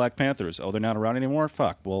join the Black Panthers. Oh, they're not around anymore?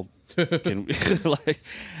 Fuck. Well, like,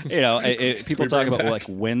 you know, people talk about like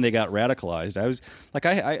when they got radicalized. I was like,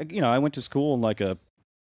 I went to school in like a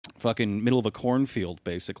fucking middle of a cornfield,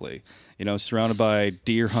 basically, you know, surrounded by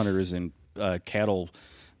deer hunters and cattle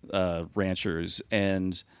ranchers.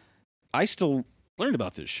 And I still learned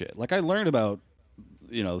about this shit. Like, I learned about,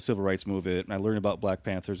 you know, the civil rights movement, and I learned about Black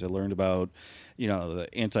Panthers. I learned about, you know,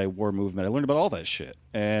 the anti-war movement. I learned about all that shit.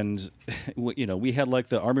 And, you know, we had like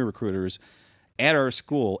the Army recruiters at our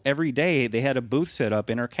school. Every day they had a booth set up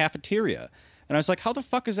in our cafeteria. And I was like, how the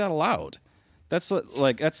fuck is that allowed? That's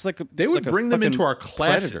like they would like bring them into our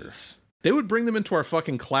classes. Predator. They would bring them into our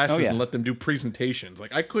fucking classes Oh, yeah. and let them do presentations.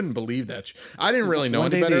 Like, I couldn't believe that. I didn't really know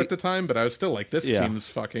any better at the time, but I was still like, this seems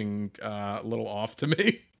fucking a little off to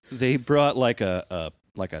me. They brought like a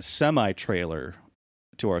semi-trailer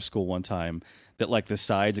to our school one time that like the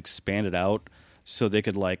sides expanded out so they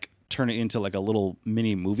could like turn it into like a little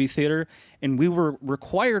mini movie theater, and we were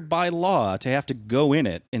required by law to have to go in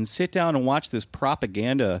it and sit down and watch this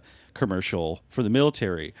propaganda commercial for the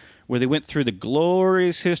military where they went through the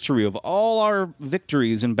glorious history of all our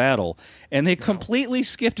victories in battle, and they completely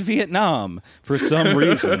skipped Vietnam for some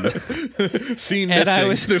reason. Scene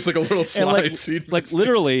missing. There's like a little slide scene like missing.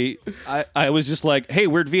 Literally, I was just like, hey,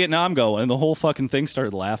 where'd Vietnam go? And the whole fucking thing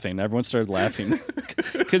started laughing. Everyone started laughing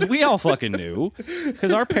because we all fucking knew,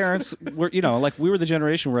 because our parents were, you know, like we were the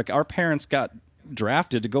generation where like our parents got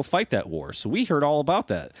drafted to go fight that war, so we heard all about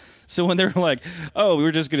that. So when they're like, oh, we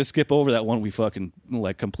were just gonna skip over that one, we fucking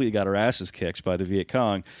like completely got our asses kicked by the Viet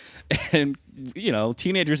Cong, and you know,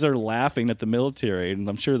 teenagers are laughing at the military, and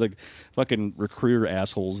I'm sure the fucking recruiter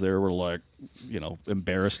assholes there were like, you know,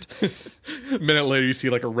 embarrassed. A minute later, you see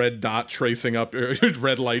like a red dot tracing up,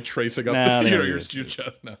 red light tracing up your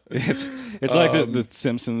chest. No. It's like the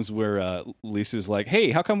Simpsons where Lisa's like,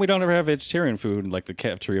 hey, how come we don't ever have vegetarian food? And like the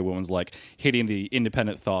cafeteria woman's like hitting the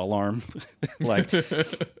independent thought alarm. Like,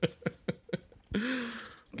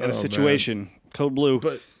 got a situation. Man. Code blue.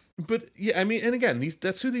 But yeah, I mean, and again,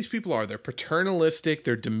 that's who these people are. They're paternalistic,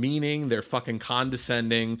 they're demeaning, they're fucking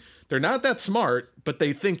condescending. They're not that smart, but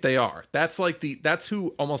they think they are. That's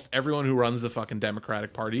who almost everyone who runs the fucking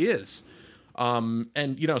Democratic Party is.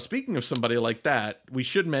 And you know, speaking of somebody like that, we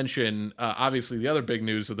should mention obviously the other big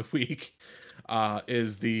news of the week.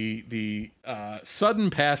 is the sudden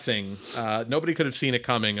passing. Nobody could have seen it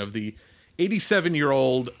coming, of the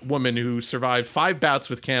 87-year-old woman who survived 5 bouts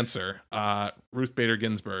with cancer, Ruth Bader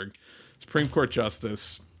Ginsburg, Supreme Court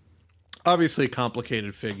Justice. Obviously a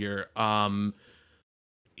complicated figure.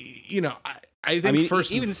 You know, I think, I mean,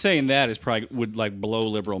 first, even saying that is probably would like blow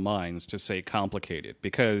liberal minds to say complicated,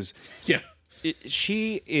 because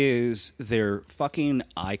she is their fucking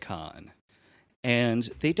icon, and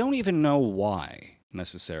they don't even know why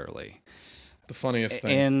necessarily. The funniest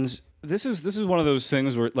thing. And this is one of those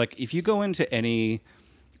things where, like, if you go into any,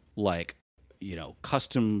 like, you know,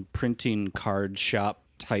 custom printing card shop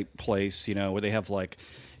type place, you know, where they have, like,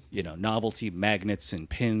 you know, novelty magnets and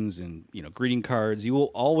pins and, you know, greeting cards, you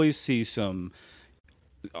will always see some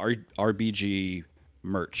RBG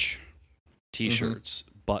merch, T-shirts,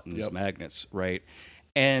 buttons, magnets, right?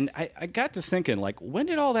 And I got to thinking, like, when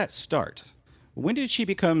did all that start? When did she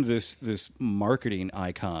become this marketing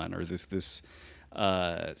icon, or this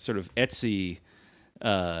sort of Etsy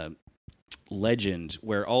legend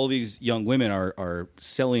where all these young women are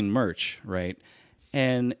selling merch, right?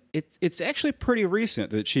 And it's actually pretty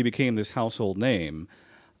recent that she became this household name.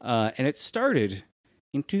 And it started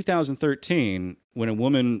in 2013 when a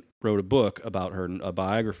woman wrote a book about her, a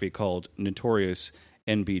biography called Notorious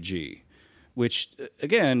NBG, which,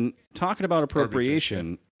 again, talking about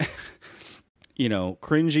appropriation, you know,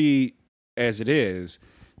 cringy as it is,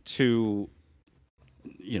 to,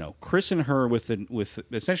 you know, christen her with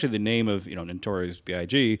essentially the name of, you know, Notorious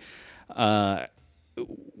B.I.G.,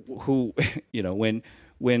 who, you know,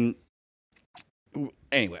 when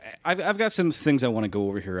anyway, I've got some things I want to go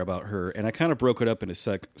over here about her, and I kind of broke it up into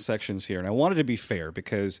sections here, and I wanted to be fair,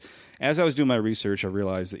 because as I was doing my research, I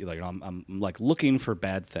realized that, like, I'm like looking for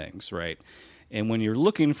bad things, right? And when you're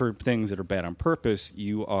looking for things that are bad on purpose,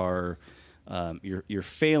 you are you're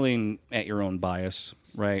failing at your own bias,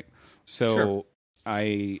 right? So sure.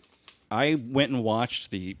 I went and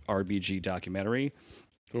watched the RBG documentary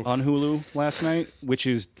on Hulu last night, which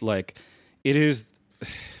is like, it's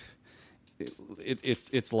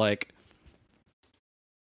like,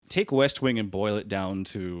 take West Wing and boil it down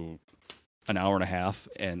to an hour and a half,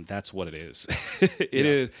 and that's what it is.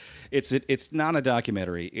 It's not a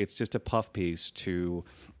documentary. It's just a puff piece to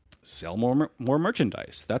sell more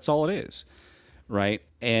merchandise. That's all it is, right?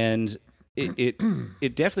 And it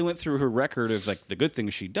definitely went through her record of, like, the good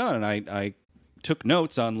things she'd done, and I took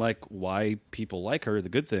notes on, like, why people like her, the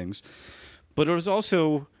good things, but it was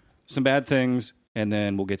also some bad things, and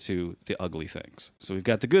then we'll get to the ugly things. So we've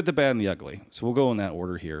got the good, the bad, and the ugly. So we'll go in that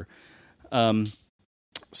order here. I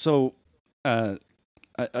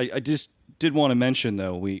just did want to mention,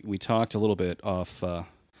 though, we talked a little bit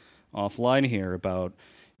offline here about,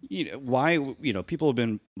 you know, why, you know, people have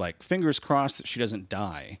been, like, fingers crossed that she doesn't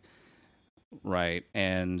die, right?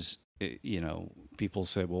 And you know, people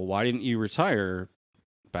said, well, why didn't you retire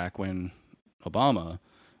back when Obama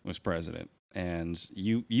was president? And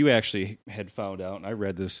you actually had found out, and I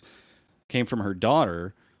read this, came from her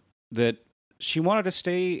daughter, that she wanted to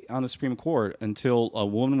stay on the Supreme Court until a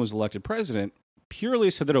woman was elected president, purely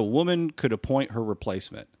so that a woman could appoint her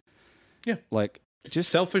replacement. Yeah. Like, just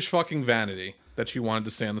selfish fucking vanity that she wanted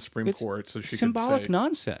to stay on the Supreme Court so she symbolic could say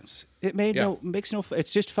nonsense. It makes no,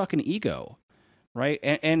 it's just fucking ego. Right,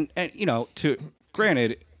 and you know,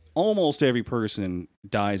 granted, almost every person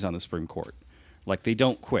dies on the Supreme Court. Like, they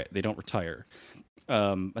don't quit, they don't retire.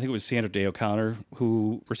 I think it was Sandra Day O'Connor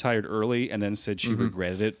who retired early and then said she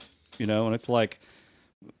regretted it. You know, and it's like,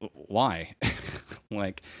 why?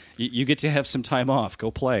 Like, you get to have some time off,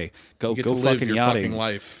 go play, go fucking live your yachting, fucking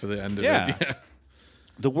life for the end of it. Yeah.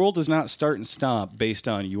 The world does not start and stop based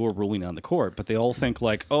on your ruling on the court, but they all think,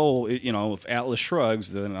 like, oh, you know, if Atlas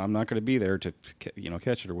shrugs, then I'm not going to be there to, you know,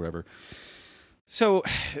 catch it or whatever. So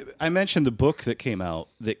I mentioned the book that came out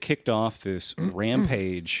that kicked off this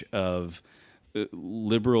rampage of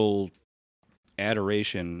liberal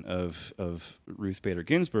adoration of Ruth Bader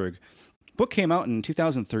Ginsburg. Book came out in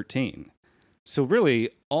 2013. So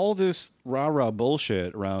really, all this rah-rah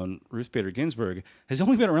bullshit around Ruth Bader Ginsburg has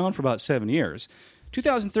only been around for about 7 years.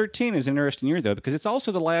 2013 is an interesting year, though, because it's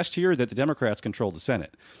also the last year that the Democrats controlled the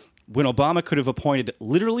Senate, when Obama could have appointed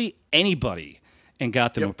literally anybody and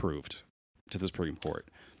got them approved to the Supreme Court.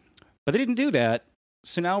 But they didn't do that,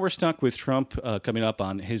 so now we're stuck with Trump coming up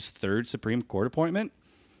on his 3rd Supreme Court appointment.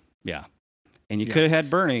 Yeah. And you could have had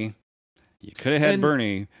Bernie. You could have had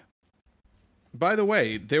Bernie. By the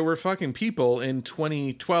way, there were fucking people in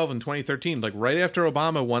 2012 and 2013, like right after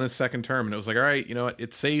Obama won his 2nd term, and it was like, all right, you know what,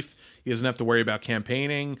 it's safe. He doesn't have to worry about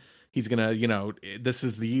campaigning. He's gonna, you know, this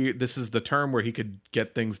is the term where he could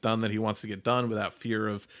get things done that he wants to get done without fear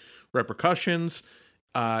of repercussions.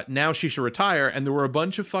 Now she should retire. And there were a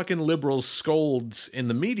bunch of fucking liberal scolds in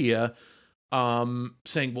the media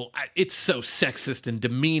saying, well, it's so sexist and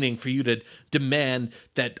demeaning for you to demand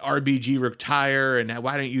that RBG retire, and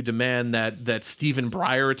why don't you demand that Stephen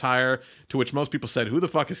Breyer retire? To which most people said, who the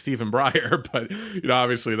fuck is Stephen Breyer? But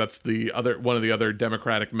obviously that's one of the other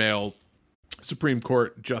Democratic male Supreme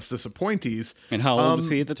Court justice appointees. And how old was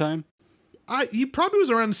he at the time? He probably was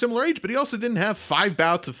around a similar age, but he also didn't have 5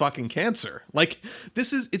 bouts of fucking cancer. Like,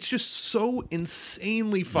 it's just so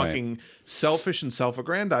insanely fucking selfish and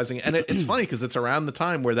self-aggrandizing. And it's funny because it's around the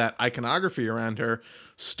time where that iconography around her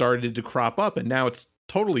started to crop up, and now it's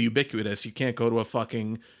totally ubiquitous. You can't go to a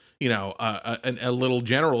fucking, a little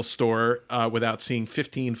general store without seeing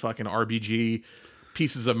 15 fucking RBG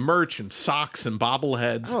pieces of merch and socks and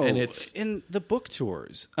bobbleheads. And it's in the book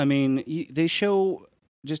tours. I mean, they show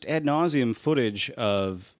just ad nauseum footage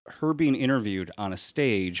of her being interviewed on a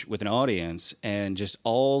stage with an audience, and just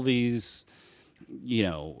all these,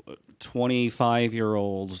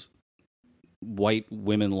 25-year-old white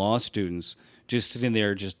women law students just sitting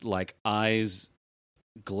there, just like eyes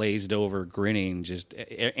glazed over, grinning. Just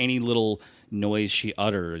any little noise she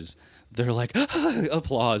utters, they're like,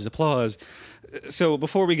 applause, applause. So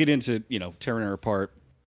before we get into, tearing her apart,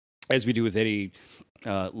 as we do with any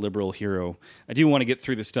liberal hero, I do want to get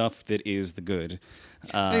through the stuff that is the good.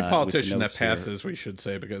 Any politician that passes, we should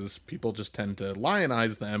say, because people just tend to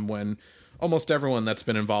lionize them when almost everyone that's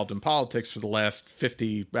been involved in politics for the last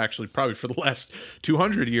 50, actually probably for the last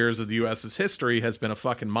 200 years of the U.S.'s history has been a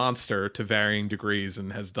fucking monster to varying degrees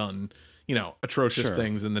and has done, atrocious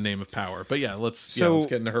things in the name of power. But yeah, let's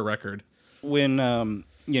get into her record. When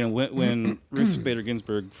when Ruth Bader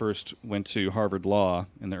Ginsburg first went to Harvard Law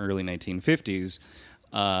in the early 1950s,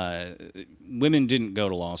 women didn't go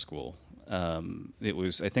to law school. It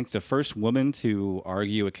was, I think, the first woman to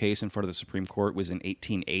argue a case in front of the Supreme Court was in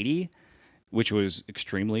 1880, which was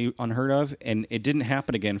extremely unheard of, and it didn't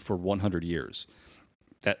happen again for 100 years.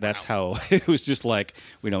 That's how it was. Just like,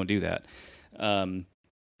 we don't do that.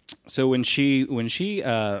 So when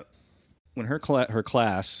her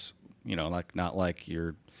class, like not like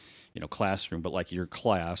your classroom, but like your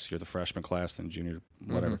class, you're the freshman class, then junior,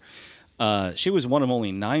 whatever. She was one of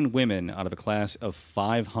only 9 women out of a class of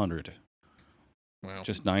 500. Wow.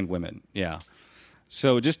 Just 9 women. Yeah.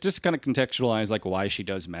 So just kind of contextualize like why she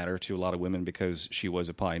does matter to a lot of women, because she was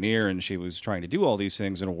a pioneer and she was trying to do all these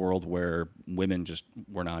things in a world where women just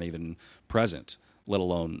were not even present, let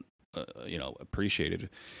alone, appreciated.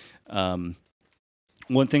 One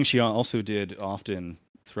thing she also did often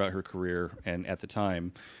throughout her career and at the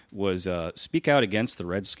time was speak out against the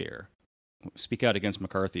Red Scare, speak out against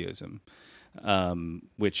McCarthyism,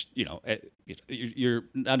 which, you're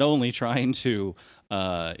not only trying to,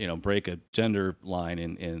 break a gender line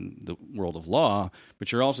in the world of law,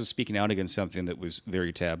 but you're also speaking out against something that was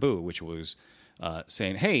very taboo, which was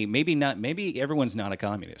saying, hey, maybe everyone's not a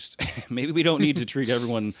communist. Maybe we don't need to treat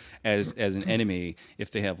everyone as an enemy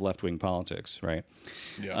if they have left-wing politics, right?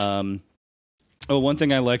 Yeah. One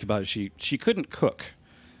thing I like about it, she couldn't cook,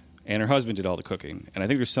 and her husband did all the cooking, and I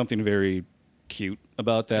think there's something very cute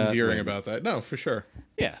about that, endearing about that. No, for sure.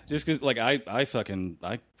 Yeah, just because like I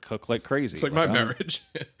cook like crazy. It's like my marriage.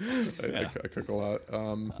 I cook a lot.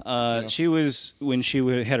 She was, when she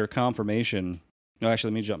had her confirmation. No,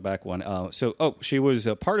 actually, let me jump back one. She was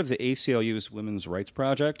a part of the ACLU's Women's Rights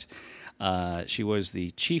Project. She was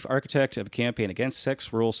the chief architect of a campaign against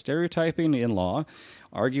sex role stereotyping in law,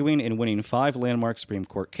 arguing and winning 5 landmark Supreme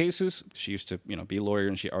Court cases. She used to, be a lawyer,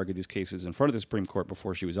 and she argued these cases in front of the Supreme Court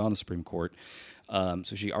before she was on the Supreme Court.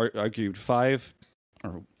 So she argued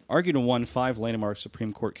and won 5 landmark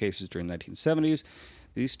Supreme Court cases during the 1970s.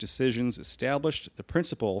 These decisions established the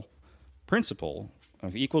principle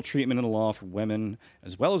of equal treatment in the law for women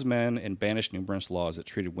as well as men, and banished numerous laws that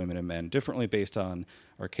treated women and men differently based on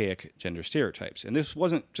archaic gender stereotypes. And this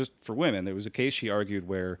wasn't just for women. There was a case she argued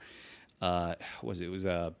where it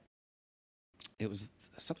was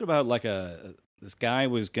something about like this guy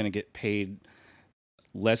was going to get paid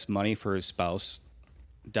less money for his spouse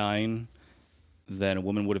dying than a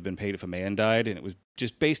woman would have been paid if a man died, and it was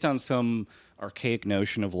just based on some archaic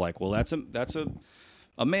notion of like, well, that's a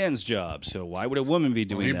man's job, so why would a woman be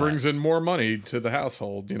doing that? He brings in more money to the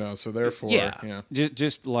household, so therefore... Yeah.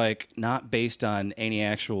 Just like not based on any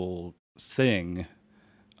actual thing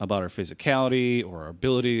about our physicality or our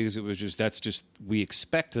abilities. It was just, we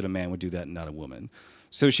expect that a man would do that and not a woman.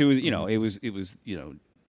 So she was, it was,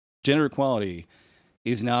 gender equality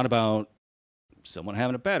is not about someone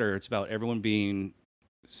having it better. It's about everyone being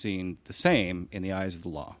seen the same in the eyes of the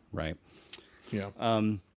law, right? Yeah.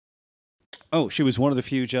 Oh, she was one of the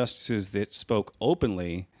few justices that spoke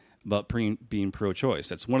openly about being pro-choice.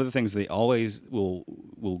 That's one of the things they always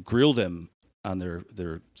will grill them on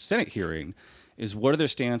their Senate hearing is what are their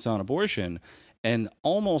stance on abortion, and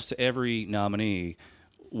almost every nominee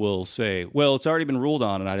will say, "Well, it's already been ruled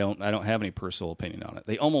on, and I don't have any personal opinion on it."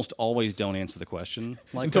 They almost always don't answer the question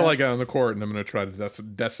until I get on the court and I'm going to try to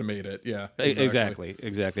decimate it. Yeah, exactly.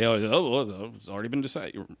 Oh, it's already been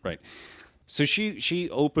decided. Right. So she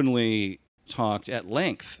openly talked at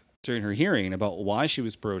length during her hearing about why she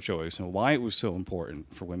was pro-choice and why it was so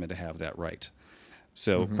important for women to have that right.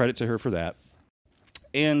 So credit to her for that.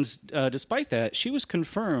 And despite that, she was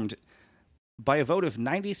confirmed by a vote of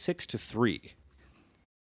 96-3.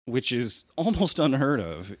 Which is almost unheard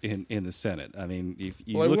of in the Senate. I mean, if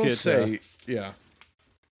you look at...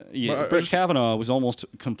 Brett Kavanaugh was almost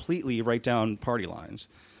completely right down party lines.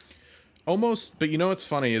 Almost, but you know what's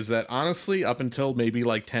funny is that, honestly, up until maybe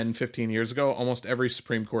like 10, 15 years ago, almost every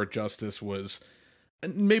Supreme Court justice was,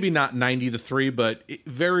 maybe not 90-3, but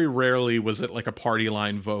very rarely was it like a party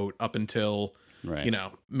line vote up until... Right. You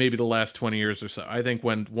know, maybe the last 20 years or so. I think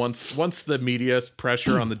once the media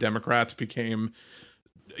pressure on the Democrats became...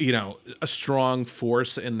 you know, a strong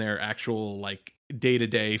force in their actual like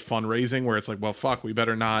day-to-day fundraising, where it's like, well, fuck, we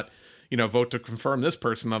better not, you know, vote to confirm this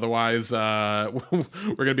person, otherwise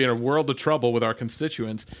we're gonna be in a world of trouble with our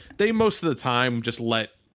constituents. They most of the time just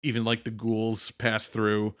let even like the ghouls pass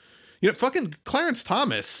through. You know, fucking Clarence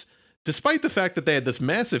Thomas, despite the fact that they had this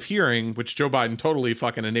massive hearing, which Joe Biden totally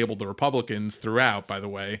fucking enabled the Republicans throughout, by the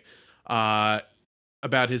way,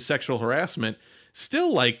 about his sexual harassment,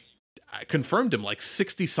 still like I confirmed him like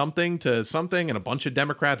 60 something to something, and a bunch of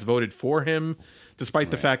Democrats voted for him,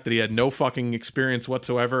 despite the fact that he had no fucking experience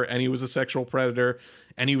whatsoever, and he was a sexual predator,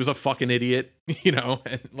 and he was a fucking idiot, you know,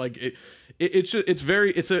 and like it's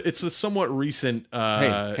a somewhat recent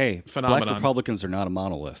hey, phenomenon. Black Republicans are not a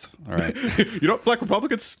monolith, all right? You know, Black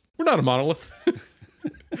Republicans, we're not a monolith.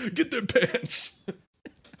 Get their pants.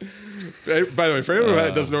 By the way, for anyone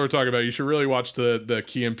that doesn't know what we're talking about, you should really watch the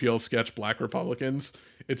Key and Peele sketch Black Republicans.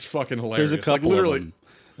 It's fucking hilarious. There's a couple of them.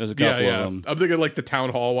 There's a couple of them. I'm thinking like the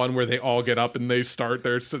town hall one where they all get up and they start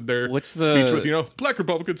their speech with, you know, Black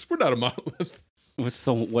Republicans, we're not a monolith. What's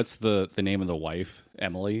the name of the wife?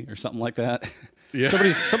 Emily or something like that? Yeah.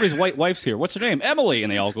 Somebody's white wife's here. What's her name? Emily.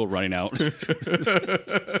 And they all go running out.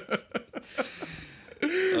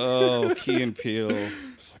 Oh, Key and Peele.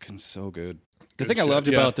 Fucking so good. The thing I loved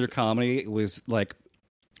about their comedy was like,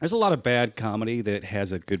 there's a lot of bad comedy that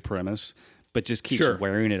has a good premise, but just keeps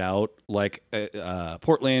wearing it out. Like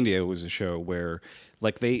Portlandia was a show where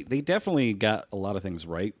like they definitely got a lot of things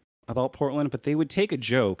right about Portland, but they would take a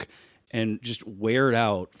joke and just wear it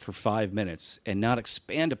out for 5 minutes and not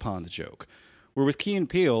expand upon the joke. Where with Key and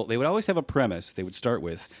Peele, they would always have a premise they would start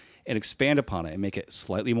with and expand upon it and make it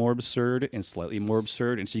slightly more absurd and slightly more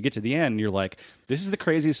absurd. And so you get to the end and you're like, this is the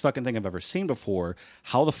craziest fucking thing I've ever seen before.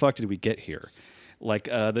 How the fuck did we get here? Like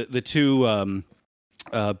the two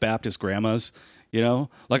Baptist grandmas, you know,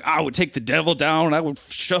 like I would take the devil down and I would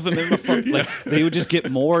shove him in the fuck. Like they would just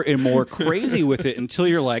get more and more crazy with it until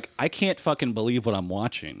you're like, I can't fucking believe what I'm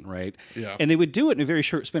watching, right? Yeah. And they would do it in a very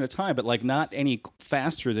short span of time, but like not any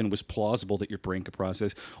faster than was plausible that your brain could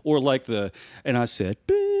process. Or like and I said,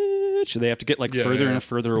 bitch. They have to get like further and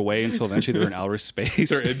further away until eventually they're in outer space.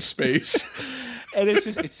 They're in space. And it's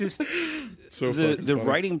just so the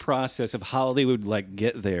writing process of how they would like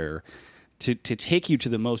get there to take you to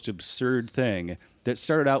the most absurd thing that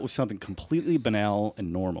started out with something completely banal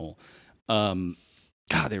and normal. God,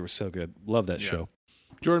 they were so good. Love that show.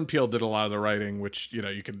 Jordan Peele did a lot of the writing, which, you know,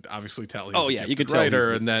 you can obviously tell he's you could tell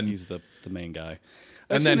writer, he's the main guy.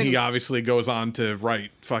 And then he obviously goes on to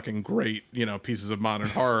write fucking great, you know, pieces of modern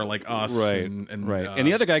horror like Us. Right. And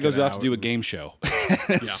the other guy goes off to do a game show.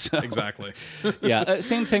 So, exactly.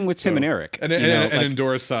 Same thing with Tim and Eric. And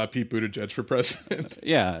endorse Pete Buttigieg for president.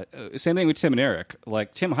 Same thing with Tim and Eric.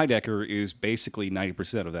 Like Tim Heidecker is basically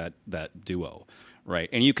 90% of that duo, right?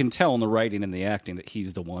 And you can tell in the writing and the acting that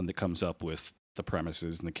he's the one that comes up with the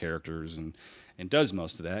premises and the characters and does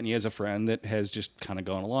most of that. And he has a friend that has just kind of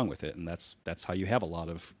gone along with it. And that's how you have a lot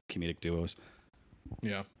of comedic duos.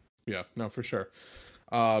 Yeah. Yeah. No, for sure.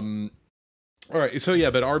 All right. So, yeah,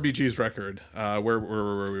 but RBG's record, where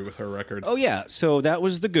were we with her record? Oh, yeah. So that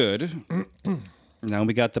was the good. Now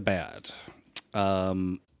we got the bad.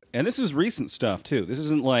 And this is recent stuff, too. This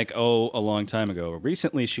isn't like, a long time ago.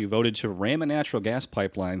 Recently, she voted to ram a natural gas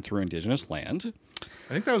pipeline through indigenous land.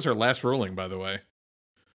 I think that was her last ruling, by the way.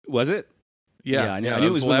 Was it? Yeah, I knew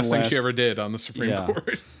it was the last thing she ever did on the Supreme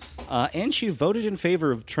Court. And she voted in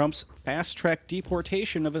favor of Trump's fast-track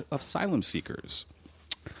deportation of asylum seekers.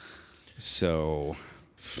 So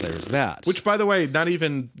there's that. Which, by the way, not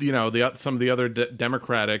even some of the other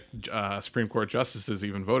Democratic Supreme Court justices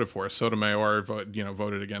even voted for. Sotomayor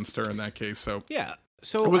voted against her in that case. So yeah,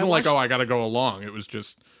 so it wasn't I got to go along. It was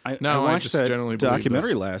just I I watched just that generally believe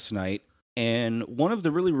documentary this. last night, and one of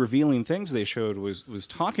the really revealing things they showed was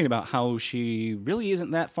talking about how she really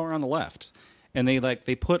isn't that far on the left, and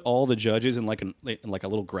they put all the judges in like a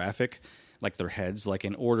little graphic, like their heads, like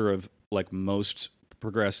in order of like most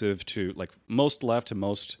progressive to like most left to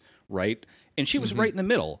most right, and she was right in the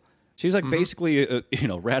middle. She's like basically a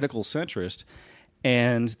radical centrist.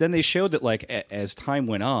 And then they showed that like as time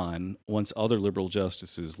went on, once other liberal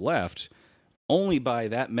justices left, only by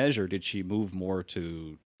that measure did she move more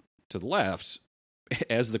to the left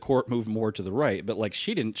as the court moved more to the right. But like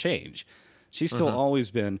she didn't change. She's still always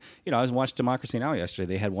been, I was watching Democracy Now!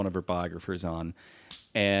 Yesterday. They had one of her biographers on,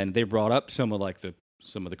 and they brought up some of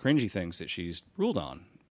the cringy things that she's ruled on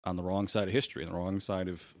the wrong side of history, on the wrong side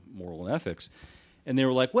of moral and ethics. And they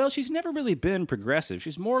were like, well, she's never really been progressive.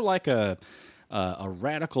 She's more like a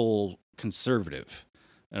radical conservative.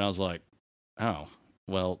 And I was like, oh,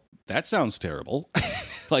 well, that sounds terrible.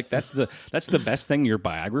 Like that's the best thing your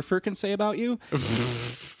biographer can say about you.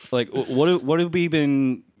 Like what have we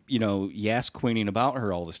been yas queening about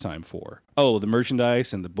her all this time for? Oh, the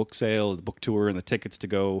merchandise and the book sale, the book tour, and the tickets to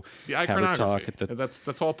go the have her talk at the.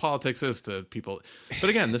 That's all politics is to people. But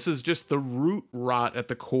again, this is just the root rot at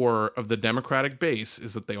the core of the Democratic base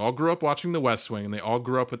is that they all grew up watching The West Wing, and they all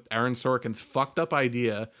grew up with Aaron Sorkin's fucked up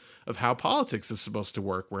idea of how politics is supposed to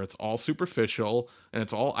work, where it's all superficial and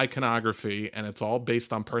it's all iconography and it's all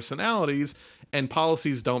based on personalities, and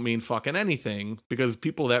policies don't mean fucking anything because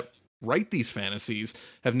people that write these fantasies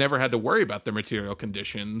have never had to worry about their material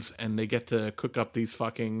conditions, and they get to cook up these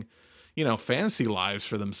fucking, fantasy lives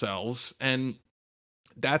for themselves. And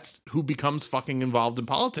that's who becomes fucking involved in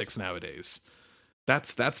politics nowadays.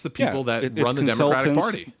 That's the people that run the Democratic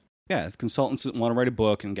Party. Yeah, it's consultants that want to write a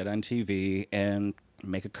book and get on TV and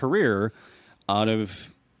make a career out of,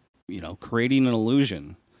 creating an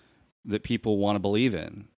illusion that people want to believe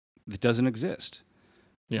in that doesn't exist.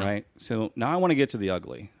 Yeah. Right? So now I want to get to the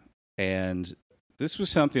ugly. And this was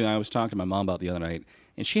something I was talking to my mom about the other night,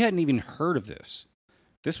 and she hadn't even heard of this.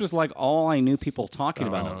 This was like all I knew people talking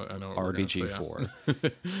about I know RBG for.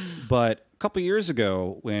 But a couple years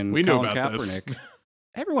ago, when Colin Kaepernick,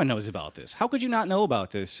 everyone knows about this. How could you not know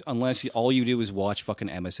about this unless all you do is watch fucking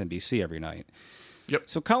MSNBC every night? Yep.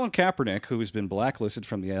 So Colin Kaepernick, who has been blacklisted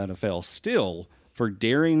from the NFL, still for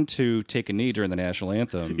daring to take a knee during the national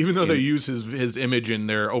anthem. Even though they use his image in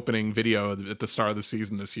their opening video at the start of the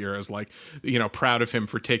season this year as proud of him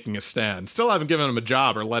for taking a stand. Still haven't given him a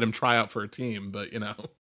job or let him try out for a team, but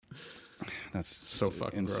That's so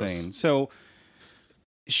fucking insane. Gross. So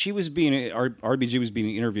RBG was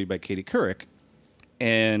being interviewed by Katie Couric,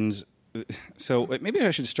 and so maybe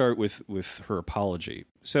I should start with her apology.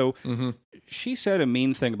 So she said a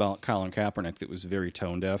mean thing about Colin Kaepernick that was very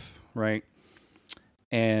tone deaf, right?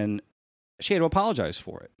 And she had to apologize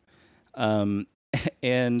for it. And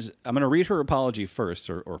I'm going to read her apology first,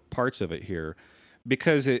 or parts of it here,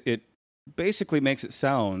 because it basically makes it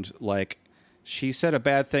sound like she said a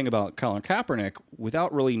bad thing about Colin Kaepernick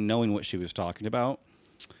without really knowing what she was talking about.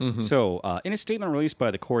 So in a statement released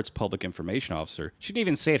by the court's public information officer, she didn't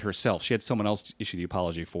even say it herself. She had someone else issue the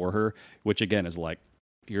apology for her, which again is like,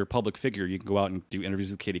 you're a public figure. You can go out and do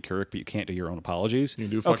interviews with Katie Couric, but you can't do your own apologies. You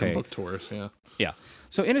can do fucking book tours, yeah. Yeah.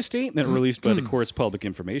 So in a statement released by the court's public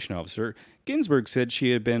information officer, Ginsburg said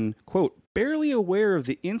she had been, quote, barely aware of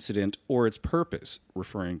the incident or its purpose,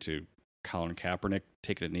 referring to Colin Kaepernick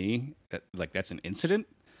taking a knee. Like, that's an incident?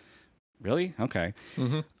 Really? Okay.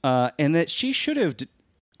 And that she should have,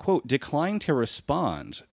 quote, declined to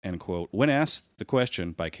respond, end quote, when asked the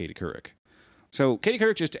question by Katie Couric. So Katie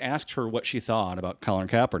Couric just asked her what she thought about Colin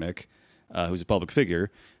Kaepernick, who's a public figure,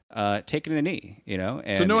 taking a knee,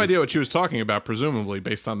 And so no idea what she was talking about, presumably,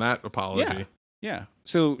 based on that apology. Yeah.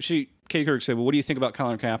 So Katie Couric said, well, what do you think about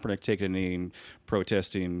Colin Kaepernick taking a knee and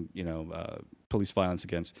protesting, police violence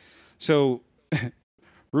against? So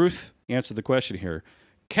Ruth answered the question here.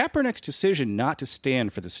 Kaepernick's decision not to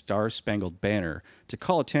stand for the Star-Spangled Banner to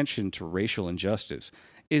call attention to racial injustice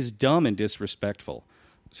is dumb and disrespectful.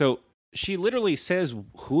 So she literally says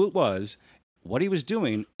who it was, what he was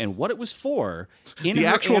doing, and what it was for in the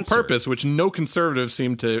her actual answer. purpose, which no conservatives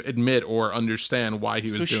seem to admit or understand why he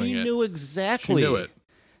was doing it. So she knew exactly. She knew it.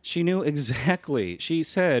 She knew exactly. She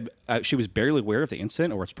said she was barely aware of the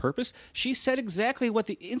incident or its purpose. She said exactly what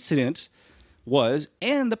the incident was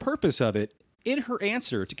and the purpose of it in her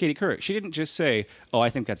answer to Katie Couric. She didn't just say, oh, I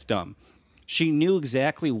think that's dumb. She knew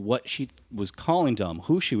exactly what she was calling dumb,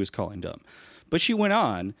 who she was calling dumb. But she went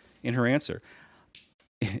on in her answer.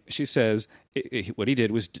 She says, what he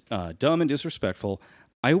did was dumb and disrespectful.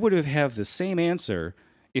 I would have the same answer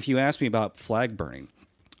if you asked me about flag burning.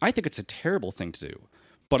 I think it's a terrible thing to do,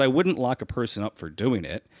 but I wouldn't lock a person up for doing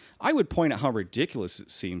it. I would point out how ridiculous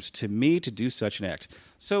it seems to me to do such an act.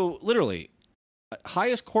 So literally,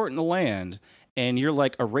 highest court in the land, and you're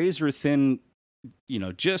like a razor thin,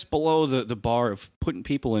 just below the bar of putting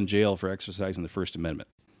people in jail for exercising the First Amendment.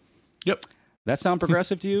 Yep. That sound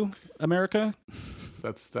progressive to you, America?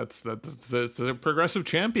 That's it's a progressive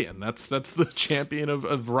champion. That's the champion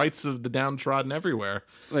of rights of the downtrodden everywhere.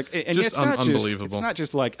 And just it's not unbelievable. It's not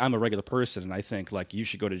just like I'm a regular person and I think like you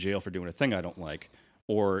should go to jail for doing a thing I don't like,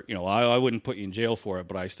 or I wouldn't put you in jail for it,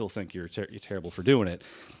 but I still think you're terrible for doing it.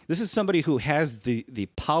 This is somebody who has the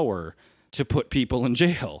power to put people in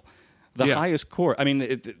jail. The highest court. I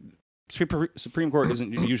mean, Supreme Court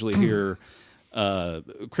doesn't usually hear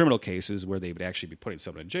criminal cases where they would actually be putting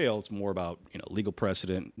someone in jail. It's more about legal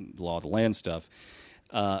precedent, law of the land stuff.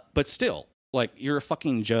 But still, like you're a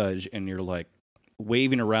fucking judge and you're like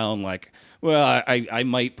waving around like, well, I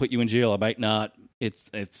might put you in jail, I might not. It's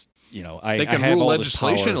they can rule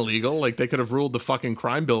legislation illegal. Like they could have ruled the fucking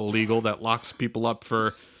crime bill illegal that locks people up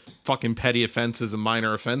for fucking petty offenses and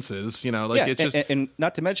minor offenses. It's just and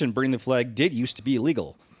not to mention burning the flag did used to be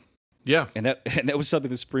illegal. Yeah. And that was something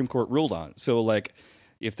the Supreme Court ruled on. So, like,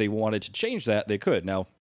 if they wanted to change that, they could. Now,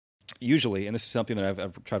 usually, and this is something that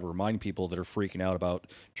I've tried to remind people that are freaking out about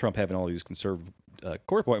Trump having all these conservative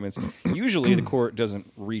court appointments, usually the court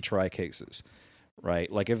doesn't retry cases,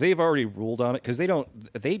 right? Like, if they've already ruled on it, because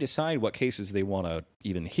they decide what cases they want to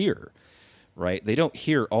even hear, right? They don't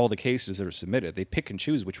hear all the cases that are submitted. They pick and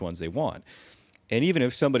choose which ones they want. And even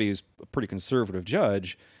if somebody is a pretty conservative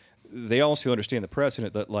judge, they also understand the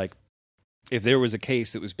precedent that, like, if there was a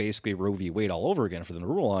case that was basically Roe v. Wade all over again for them to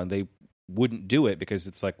rule on, they wouldn't do it because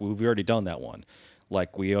it's like, we've already done that one.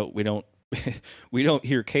 Like we don't we don't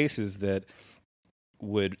hear cases that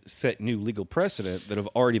would set new legal precedent that have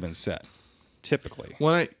already been set. Typically,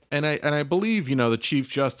 I believe the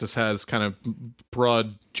Chief Justice has kind of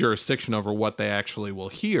broad jurisdiction over what they actually will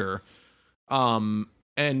hear. And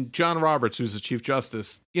John Roberts, who's the Chief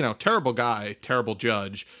Justice, terrible guy, terrible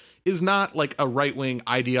judge, is not like a right-wing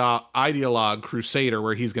ideologue crusader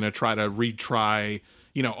where he's going to try to retry,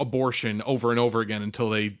 abortion over and over again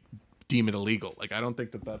until they deem it illegal. Like, I don't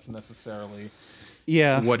think that that's necessarily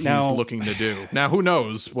what he's looking to do. Now, who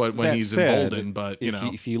knows when he's emboldened, but,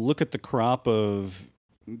 If you look at the crop of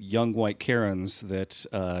young white Karens that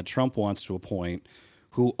Trump wants to appoint,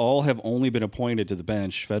 who all have only been appointed to the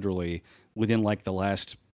bench federally within, like, the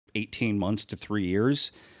last 18 months to 3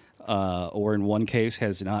 years, or in one case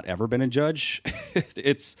has not ever been a judge,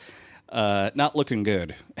 it's not looking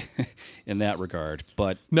good in that regard.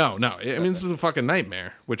 But no, I mean, this is a fucking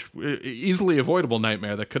nightmare, which easily avoidable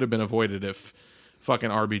nightmare that could have been avoided if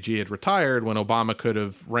fucking RBG had retired when Obama could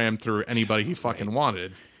have rammed through anybody he fucking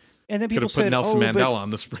wanted. And then could people have put said, Nelson Mandela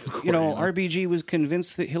on the Supreme Court. RBG was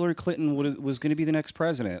convinced that Hillary Clinton was going to be the next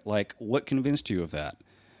president. Like, what convinced you of that?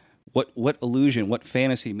 What illusion, what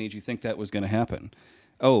fantasy made you think that was going to happen?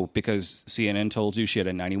 Oh, because CNN told you she had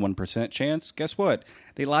a 91% chance? Guess what?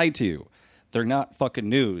 They lied to you. They're not fucking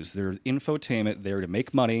news. They're infotainment there to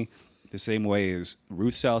make money the same way as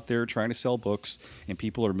Ruth's out there trying to sell books and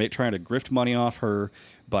people are trying to grift money off her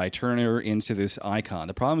by turning her into this icon.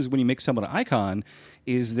 The problem is when you make someone an icon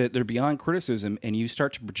is that they're beyond criticism and you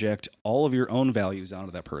start to project all of your own values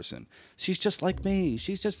onto that person. She's just like me.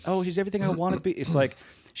 She's everything I want to be. It's like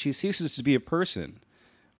she ceases to be a person.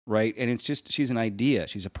 Right. And it's just she's an idea.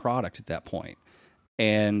 She's a product at that point.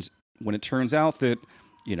 And when it turns out that,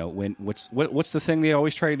 what's the thing they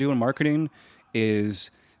always try to do in marketing is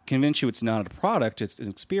convince you it's not a product, it's an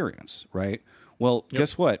experience. Right. Well,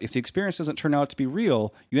 Guess what? If the experience doesn't turn out to be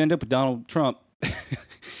real, you end up with Donald Trump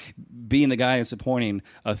being the guy that's appointing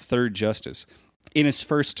a third justice in his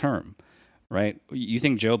first term. Right. You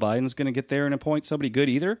think Joe Biden's going to get there and appoint somebody good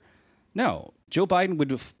either? No, Joe Biden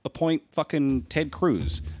would appoint fucking Ted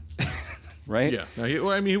Cruz, right? Yeah. No,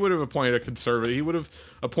 he would have appointed a conservative. He would have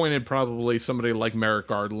appointed probably somebody like Merrick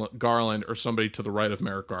Garland or somebody to the right of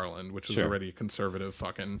Merrick Garland, which was already a conservative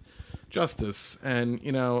fucking justice. And,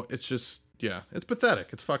 it's just, it's pathetic.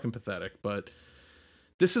 It's fucking pathetic. But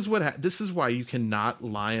this is why you cannot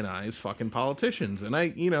lionize fucking politicians. And I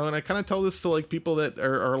kind of tell this to like people that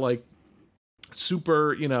are like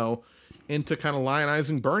super, into kind of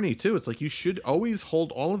lionizing Bernie too. It's like you should always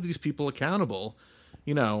hold all of these people accountable,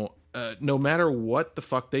 no matter what the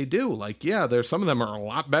fuck they do. Like, yeah, there's some of them are a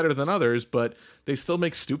lot better than others, but they still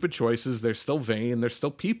make stupid choices. They're still vain. They're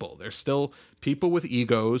still people. They're still people with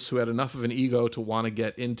egos who had enough of an ego to want to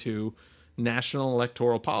get into national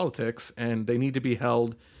electoral politics, and they need to be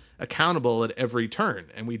held accountable at every turn.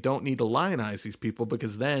 And we don't need to lionize these people,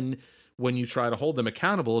 because then when you try to hold them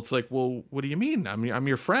accountable, it's like, well, what do you mean? I'm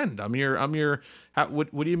your friend.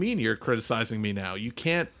 What do you mean you're criticizing me now? You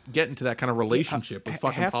can't get into that kind of relationship with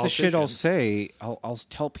fucking half politicians. the shit I'll say, I'll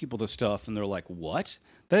tell people the stuff, and they're like, what?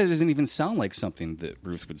 That doesn't even sound like something that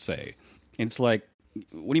Ruth would say. And it's like,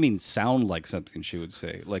 what do you mean sound like something she would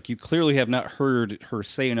say? Like, you clearly have not heard her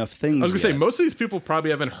say enough things. I was going to say, yet. most of these people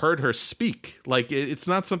probably haven't heard her speak. Like, it's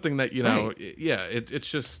not something that, Right. It's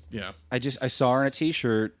just, I saw her in a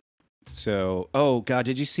t-shirt. So, oh God,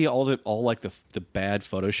 did you see all like the bad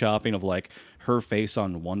photoshopping of like her face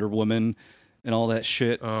on Wonder Woman and all that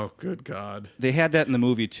shit? Oh, good God. They had that in the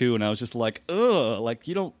movie too, and I was just like, ugh, like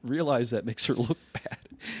you don't realize that makes her look bad.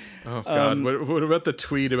 Oh God! What about the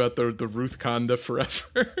tweet about the Ruth Conda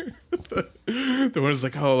forever? the one is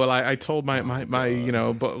like, oh well, I told my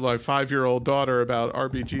 5-year-old daughter about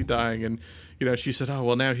RBG dying, and she said, oh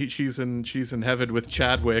well, now she's in heaven with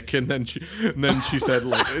Chadwick, and then she said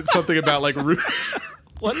like something about like Ruth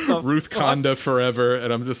Conda forever,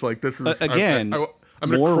 and I'm just like, this is again. I'm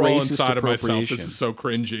gonna more crawl racist inside of myself. appropriation. This is so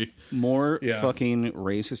cringy. More fucking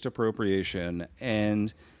racist appropriation.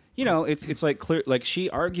 And it's like clear, like she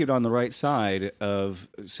argued on the right side of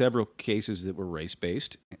several cases that were race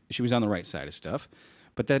based. She was on the right side of stuff,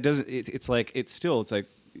 but that doesn't. It's like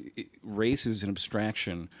race is an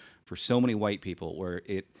abstraction for so many white people, where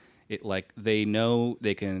it like they know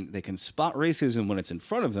they can spot racism when it's in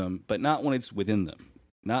front of them, but not when it's within them,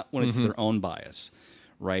 not when it's their own bias.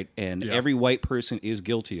 Right, and every white person is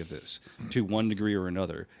guilty of this to one degree or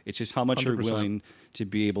another. It's just how much 100%. You're willing to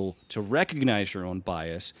be able to recognize your own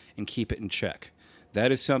bias and keep it in check.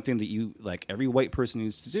 That is something that every white person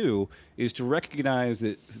needs to do, is to recognize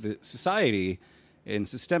that society and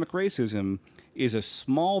systemic racism is a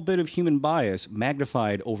small bit of human bias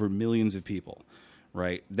magnified over millions of people.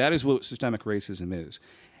 Right, that is what systemic racism is,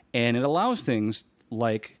 and it allows things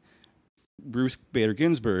like Ruth Bader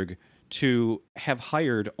Ginsburg to have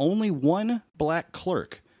hired only one black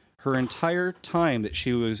clerk her entire time that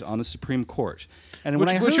she was on the Supreme Court. And when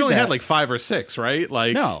I heard she only that, had like 5 or 6, right?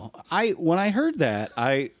 Like, no, when I heard that,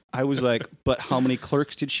 I was like, but how many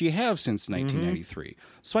clerks did she have since 1993?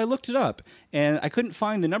 So I looked it up, and I couldn't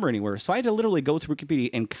find the number anywhere. So I had to literally go through Wikipedia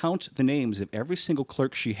and count the names of every single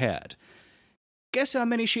clerk she had. Guess how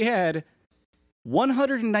many she had?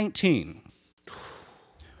 119.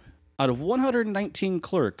 Out of 119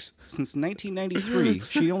 clerks since 1993,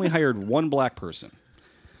 she only hired one black person.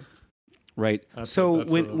 Right.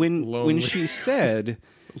 When she said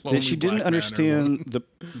that she didn't understand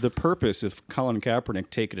the purpose of Colin Kaepernick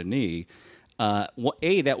taking a knee,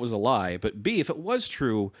 A, that was a lie. But B, if it was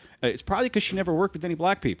true, it's probably because she never worked with any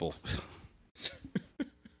black people.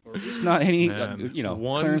 Or at least not any,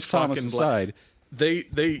 Clarence Thomas aside.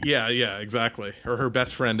 Exactly. Or her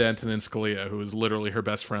best friend Antonin Scalia, who was literally her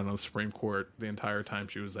best friend on the Supreme Court the entire time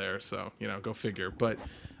she was there. So go figure. But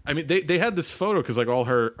I mean, they had this photo because like all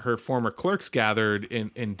her former clerks gathered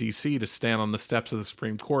in D.C. to stand on the steps of the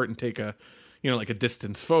Supreme Court and take a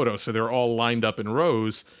distance photo. So they're all lined up in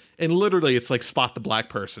rows, and literally it's like spot the black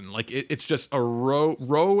person. Like it's just a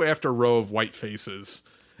row after row of white faces.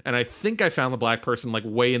 And I think I found the black person like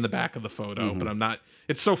way in the back of the photo, but I'm not.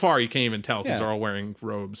 It's so far you can't even tell because they're all wearing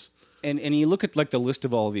robes. And you look at like the list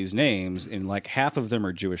of all these names, and like half of them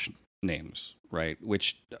are Jewish names, right?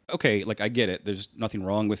 Which, okay, like I get it. There's nothing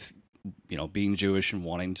wrong with being Jewish and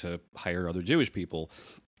wanting to hire other Jewish people,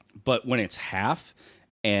 but when it's half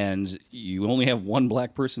and you only have one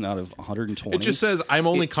black person out of 120, it just says I'm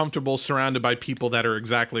only comfortable surrounded by people that are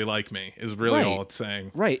exactly like me. Is really all it's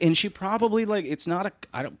saying, right? And she probably it's not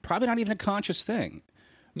probably not even a conscious thing.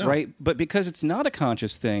 No. Right. But because it's not a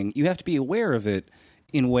conscious thing, you have to be aware of it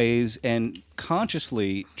in ways and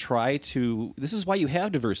consciously try to. This is why you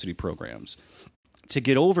have diversity programs, to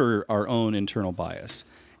get over our own internal bias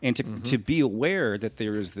and to be aware that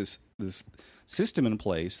there is this system in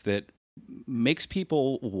place that makes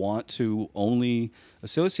people want to only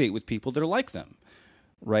associate with people that are like them.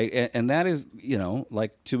 Right. And that is,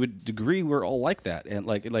 like to a degree, we're all like that. And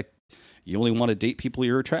like you only want to date people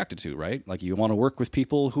you're attracted to, right? Like you want to work with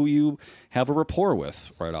people who you have a rapport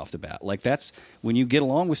with right off the bat. Like that's when you get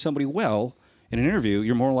along with somebody well in an interview,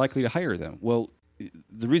 you're more likely to hire them. Well,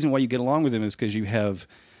 the reason why you get along with them is because you have,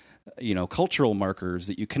 cultural markers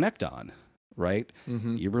that you connect on. right?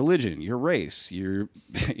 Your religion, your race, your,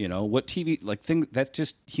 what TV, like thing, that's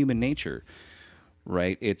just human nature,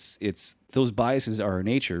 right? It's those biases are our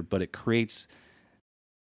nature, but it creates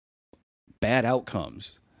bad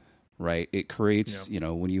outcomes, right? It creates,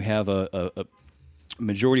 when you have a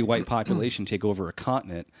majority white population take over a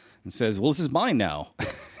continent and says, well, this is mine now.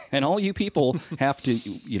 And all you people have to,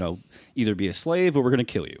 either be a slave or we're going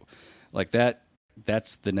to kill you. Like that.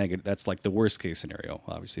 That's the negative. That's like the worst case scenario,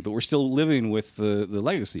 obviously. But we're still living with the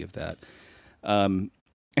legacy of that.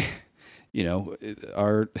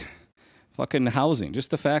 Our fucking housing,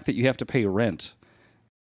 just the fact that you have to pay rent.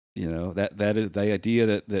 That is the idea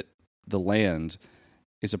that the land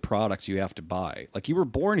is a product you have to buy. Like, you were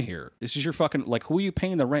born here. This is your fucking, like, who are you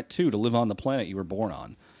paying the rent to live on the planet you were born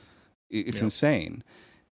on? It's insane.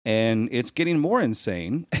 And it's getting more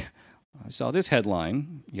insane. I saw this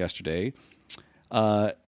headline yesterday.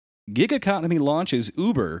 Gig economy launches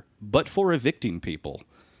Uber, but for evicting people.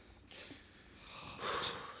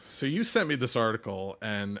 So you sent me this article,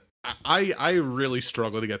 and I really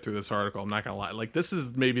struggle to get through this article. I'm not gonna lie. Like, this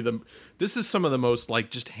is some of the most,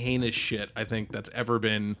 like, just heinous shit I think that's ever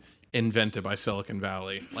been invented by Silicon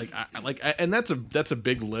Valley. And that's a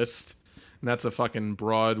big list, and that's a fucking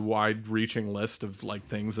broad, wide-reaching list of, like,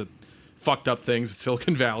 things that fucked up things that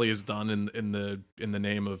Silicon Valley has done in the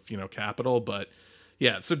name of capital. But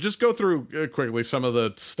yeah, so just go through quickly some of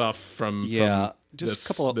the stuff from a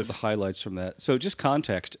couple of the highlights from that. So just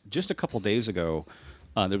context, just a couple days ago,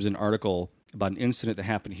 there was an article about an incident that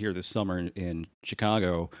happened here this summer in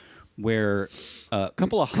Chicago, where a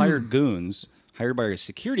couple of hired goons hired by a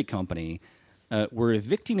security company were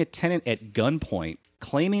evicting a tenant at gunpoint,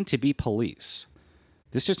 claiming to be police.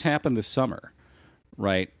 This just happened this summer,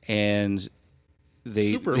 right? And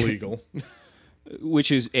they super illegal.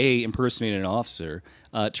 Which is impersonating an officer.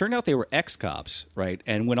 Turned out they were ex-cops, right?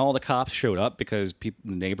 And when all the cops showed up, because the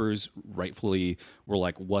neighbors rightfully were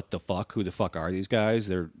like, "What the fuck? Who the fuck are these guys?"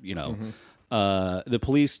 They're, the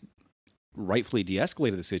police rightfully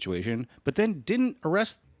de-escalated the situation, but then didn't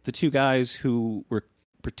arrest the two guys who were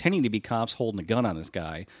pretending to be cops holding a gun on this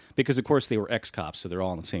guy, because of course they were ex-cops, so they're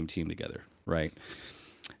all on the same team together, right?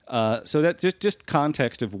 So that just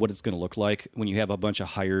context of what it's going to look like when you have a bunch of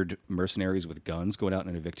hired mercenaries with guns going out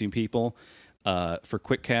and evicting people for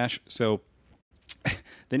quick cash. So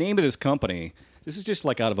the name of this company, this is just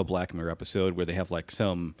like out of a Black Mirror episode where they have like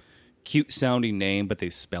some cute sounding name, but they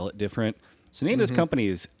spell it different. So the name of this company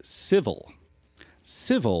is Civil,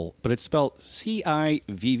 but it's spelled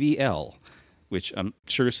Civvl, which I'm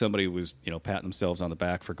sure somebody was, patting themselves on the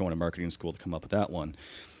back for going to marketing school to come up with that one.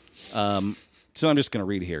 So I'm just going to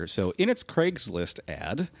read here. So in its Craigslist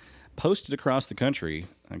ad, posted across the country,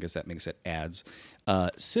 I guess that makes it ads,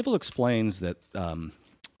 Civil explains the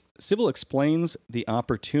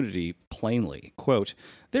opportunity plainly. Quote,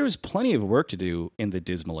 "There is plenty of work to do in the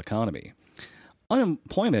dismal economy.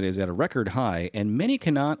 Unemployment is at a record high, and many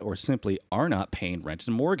cannot or simply are not paying rent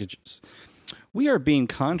and mortgages. We are being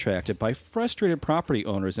contracted by frustrated property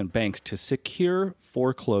owners and banks to secure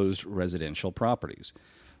foreclosed residential properties."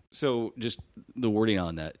 So just the wording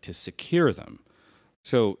on that, to secure them.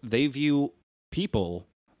 So they view people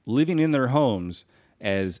living in their homes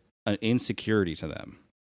as an insecurity to them.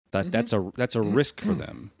 That's a risk for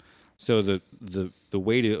them. So the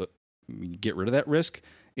way to get rid of that risk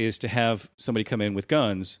is to have somebody come in with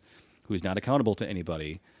guns who's not accountable to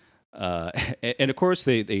anybody. And of course,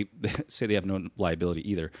 they say they have no liability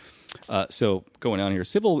either. So going on here,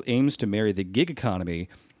 Civil aims to marry the gig economy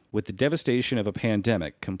with the devastation of a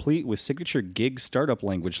pandemic, complete with signature gig startup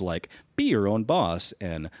language like be your own boss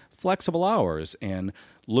and flexible hours and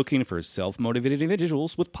looking for self-motivated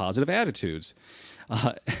individuals with positive attitudes.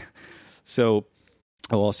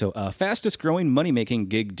 Fastest growing money-making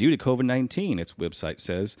gig due to COVID-19, its website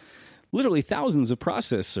says. Literally thousands of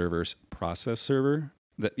process server,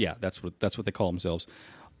 that's what they call themselves,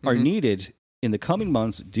 are needed in the coming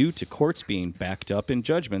months due to courts being backed up in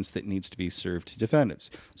judgments that needs to be served to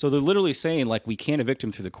defendants. So they're literally saying, like, we can't evict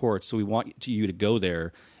them through the courts, so we want you to go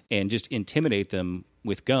there and just intimidate them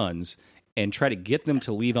with guns and try to get them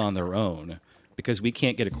to leave on their own because we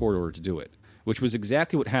can't get a court order to do it, which was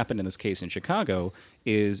exactly what happened in this case in Chicago.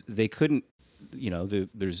 Is they couldn't,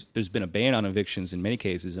 there's been a ban on evictions in many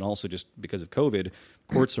cases, and also just because of COVID,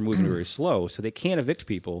 courts are moving very slow, so they can't evict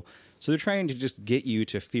people. So they're trying to just get you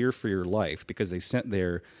to fear for your life because they sent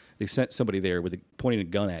somebody there pointing a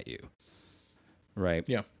gun at you, right?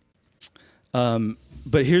 Yeah.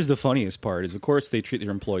 But here's the funniest part: is of course they treat their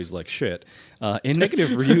employees like shit. In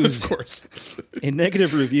negative reviews, Of course. in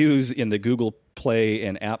negative reviews in the Google Play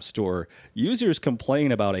and App Store, users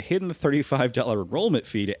complain about a hidden $35 enrollment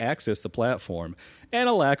fee to access the platform and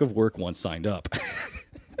a lack of work once signed up.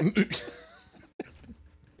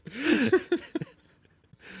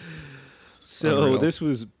 So Unreal. this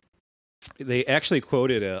was. They actually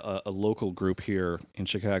quoted a local group here in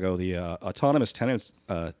Chicago, the Autonomous Tenants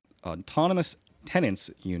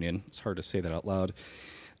Union. It's hard to say that out loud.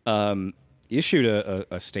 Issued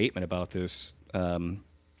a statement about this and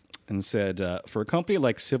said, for a company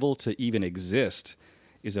like Civil to even exist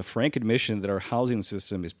is a frank admission that our housing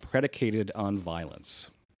system is predicated on violence.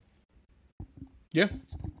 Yeah.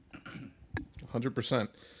 100%.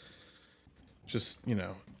 Just,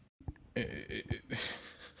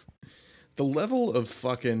 the level of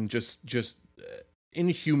fucking just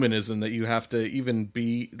inhumanism that you have to even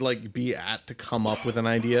be at to come up with an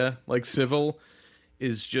idea like Civil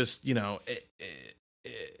is just,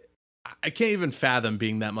 I can't even fathom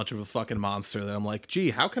being that much of a fucking monster that I'm like,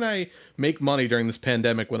 gee, how can I make money during this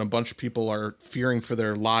pandemic when a bunch of people are fearing for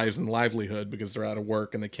their lives and livelihood because they're out of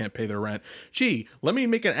work and they can't pay their rent? Gee, let me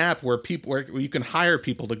make an app where you can hire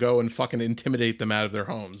people to go and fucking intimidate them out of their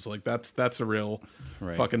homes. Like that's a real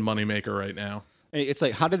fucking moneymaker right now. It's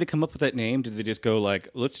like, how did they come up with that name? Did they just go like,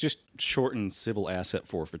 let's just shorten civil asset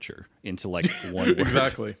forfeiture into like one word?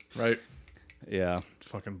 Exactly. Right. Yeah.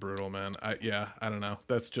 It's fucking brutal, man. I don't know.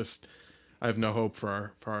 That's just, I have no hope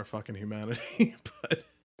for our fucking humanity, but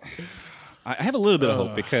I have a little bit of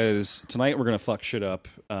hope because tonight we're gonna fuck shit up.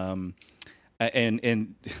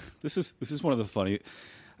 And this is one of the funny.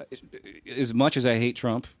 As much as I hate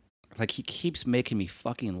Trump, like he keeps making me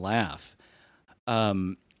fucking laugh.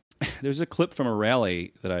 There's a clip from a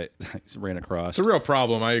rally that I ran across. It's a real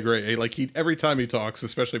problem. I agree. Like every time he talks,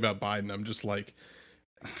 especially about Biden, I'm just like,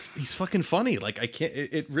 he's fucking funny. Like I can't.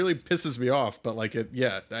 It really pisses me off. But like it,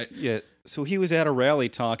 yeah. So he was at a rally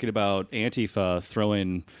talking about Antifa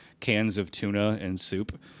throwing cans of tuna and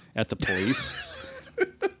soup at the police.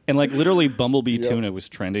 And like literally Bumblebee Tuna was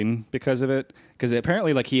trending because of it. Because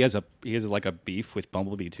apparently like he has like a beef with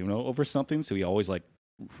Bumblebee Tuna over something. So he always like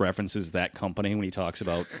references that company when he talks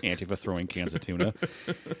about Antifa throwing cans of tuna.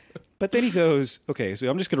 But then he goes, okay, so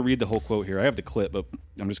I'm just going to read the whole quote here. I have the clip, but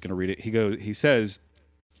I'm just going to read it. He says,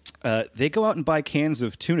 they go out and buy cans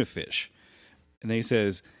of tuna fish. And then he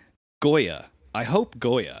says, Goya. I hope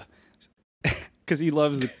Goya. Because he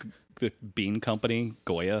loves the bean company,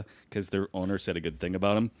 Goya, because their owner said a good thing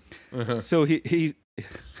about him. Uh-huh. So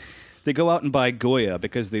they go out and buy Goya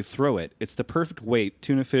because they throw it. It's the perfect weight,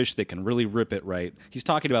 tuna fish. They can really rip it right. He's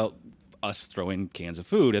talking about us throwing cans of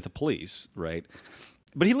food at the police, right?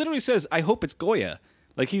 But he literally says, I hope it's Goya.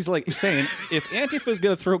 Like he's like saying, if Antifa's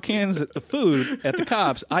going to throw cans of food at the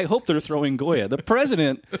cops, I hope they're throwing Goya. The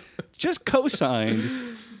president just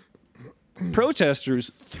co-signed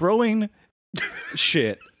protesters throwing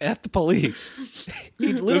shit at the police.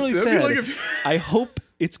 He literally said, I hope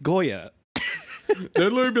it's Goya.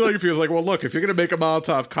 That'd literally be like if he was like, well, look, if you're going to make a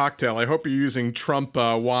Molotov cocktail, I hope you're using Trump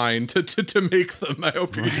wine to make them. I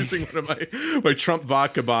hope you're using one of my Trump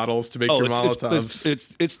vodka bottles to make your Molotovs.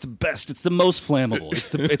 It's the best. It's the most flammable.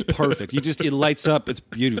 It's perfect. It lights up. It's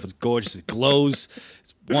beautiful. It's gorgeous. It glows.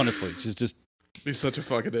 It's wonderful. It's just He's such a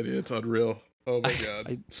fucking idiot. It's unreal. Oh my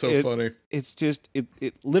God. So funny. It's just,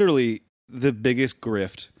 it literally the biggest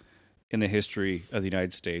grift in the history of the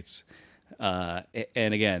United States.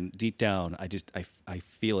 And again, deep down, I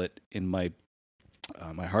feel it in my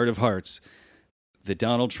heart of hearts that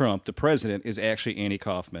Donald Trump, the president, is actually Andy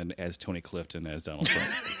Kaufman as Tony Clifton as Donald Trump.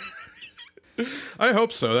 I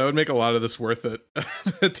hope so. That would make a lot of this worth it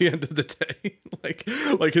at the end of the day.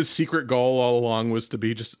 Like his secret goal all along was to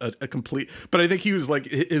be just a complete. But I think he was like,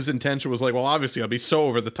 his intention was like, well, obviously I'll be so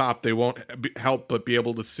over the top they won't help but be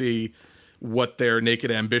able to see what their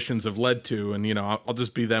naked ambitions have led to, and I'll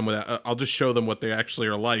just be them with. I'll just show them what they actually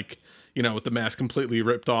are like, with the mask completely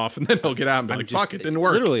ripped off, and then they'll get out and be like, "Fuck, it didn't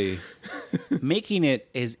work." Literally making it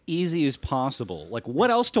as easy as possible. Like, what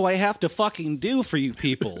else do I have to fucking do for you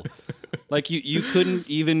people? Like, you couldn't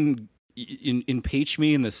even impeach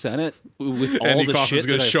me in the Senate with all Andy the Kaufman's shit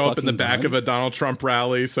going to show up in the fucking back done? of a Donald Trump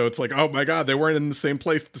rally, so it's like, oh my God, they weren't in the same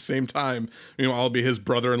place at the same time. I'll be his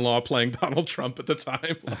brother-in-law playing Donald Trump at the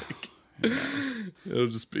time. It'll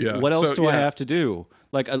just be, yeah. What else do I have to do?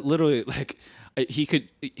 Like literally, like he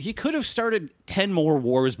could have started 10 more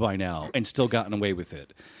wars by now and still gotten away with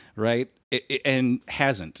it, right? And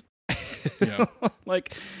hasn't. Yeah.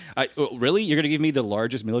 Like, really, you're going to give me the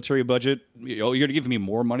largest military budget? You're going to give me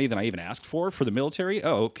more money than I even asked for the military?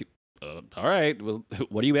 Oh, all right. Well,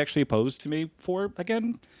 what are you actually opposed to me for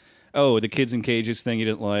again? Oh, the kids in cages thing you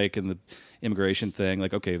didn't like, and the immigration thing.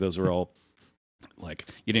 Like, okay, those are all like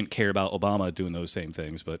you didn't care about Obama doing those same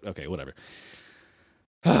things, but okay, whatever.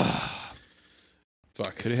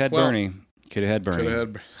 Fuck. Could have had Bernie. Could have had Bernie.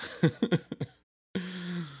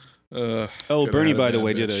 Bernie, by the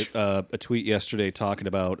way, did a tweet yesterday talking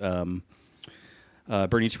about.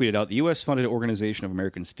 Bernie tweeted out, the U.S.-funded Organization of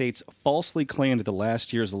American States falsely claimed that the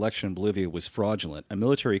last year's election in Bolivia was fraudulent. A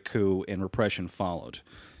military coup and repression followed.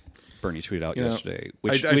 Bernie tweeted out yesterday.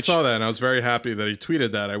 I saw that, and I was very happy that he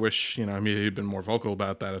tweeted that. I wish, he'd been more vocal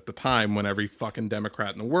about that at the time when every fucking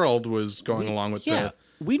Democrat in the world was going along with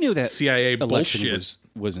we knew that CIA election bullshit.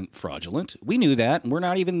 wasn't fraudulent. We knew that, and we're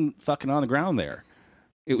not even fucking on the ground there.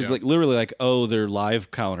 It was like literally like, their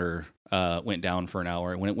live counter went down for an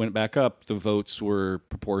hour, and when it went back up, the votes were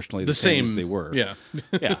proportionally the same as they were. Yeah.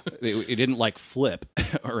 It didn't like flip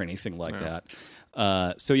or anything like that.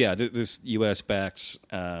 This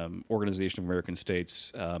U.S.-backed Organization of American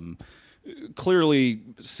States clearly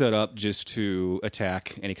set up just to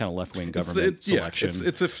attack any kind of left-wing government selection.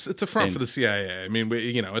 It's a front for the CIA. I mean,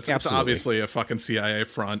 it's obviously a fucking CIA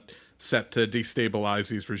front set to destabilize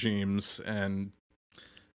these regimes, and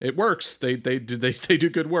it works. They do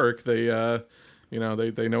good work. They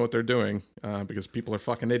know what they're doing because people are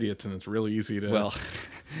fucking idiots, and it's really easy to. Well,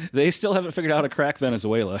 they still haven't figured out how to crack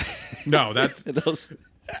Venezuela. No, that's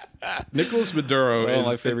Nicolas Maduro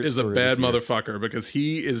is a bad motherfucker because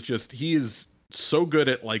he is so good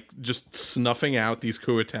at just snuffing out these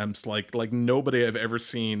coup attempts like nobody I've ever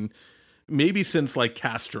seen. Maybe since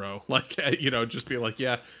Castro, just be like,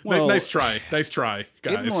 nice try, guys.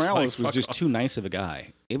 Evo Morales was just too nice of a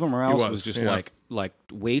guy. Evo Morales was just like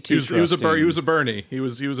way too. He was a Bernie. He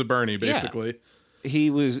was a Bernie basically. He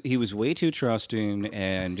was way too trusting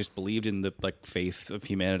and just believed in the faith of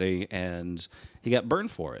humanity, and he got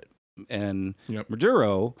burned for it. And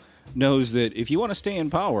Maduro knows that if you want to stay in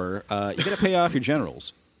power, you got to pay off your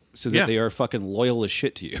generals so that they are fucking loyal as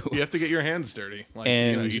shit to you. You have to get your hands dirty,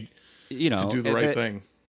 to do the right thing.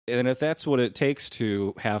 And if that's what it takes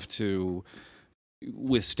to have to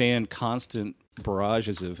withstand constant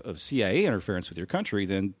barrages of CIA interference with your country,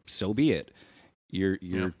 then so be it. You're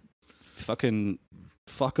fucking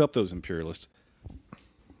fuck up those imperialists.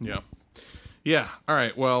 Yeah. All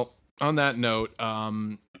right. Well, on that note,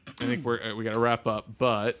 I think we got to wrap up.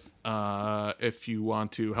 But if you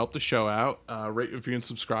want to help the show out, rate, review, and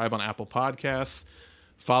subscribe on Apple Podcasts.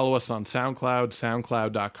 Follow us on SoundCloud,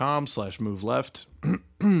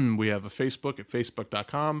 soundcloud.com/moveleft. We have a Facebook at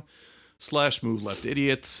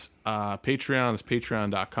facebook.com/moveleftidiots. Patreon is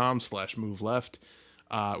patreon.com/moveleft.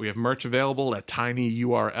 We have merch available at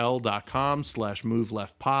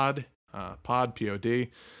tinyurl.com/moveleftpod, pod,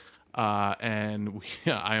 P-O-D. And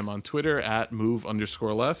I am on Twitter at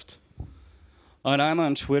move_left. And I'm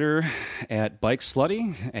on Twitter at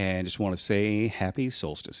BikeSlutty. And just want to say happy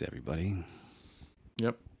solstice, everybody.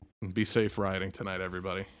 Yep. Be safe riding tonight,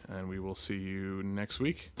 everybody. And we will see you next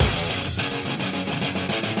week.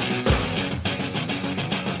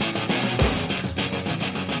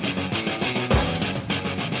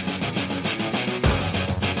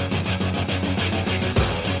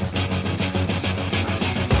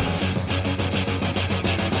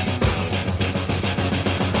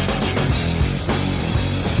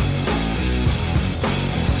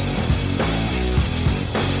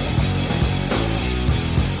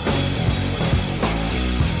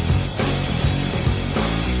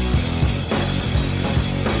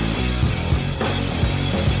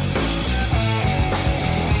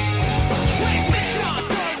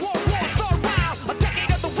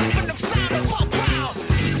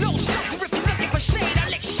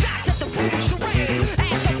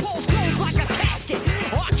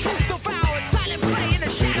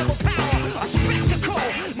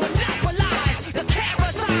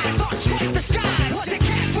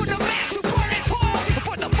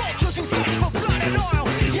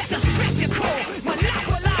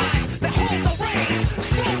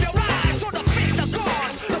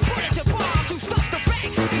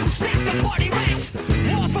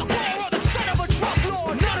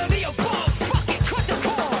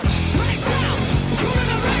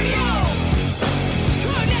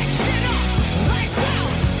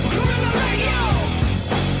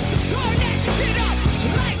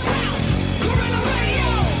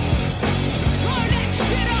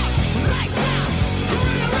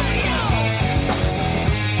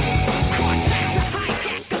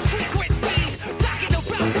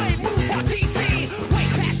 Way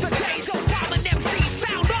past the days of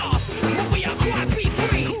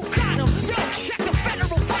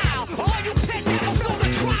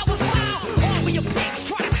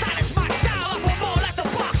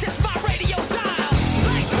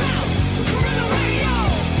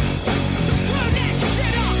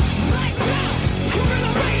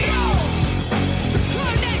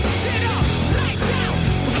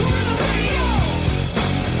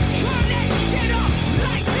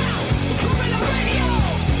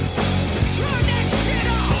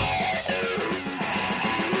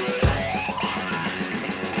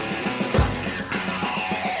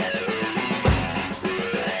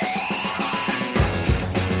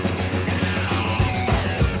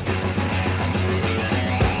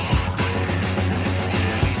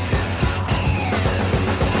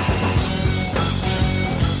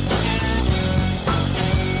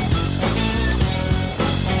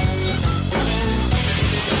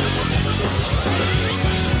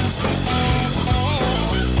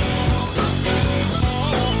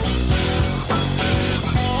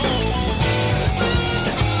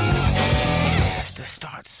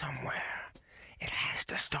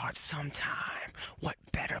to start sometime. What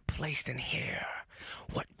better place than here?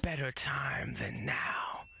 What better time than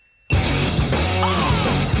now? Oh,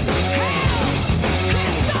 hell!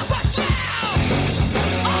 Can't stop us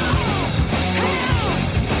now!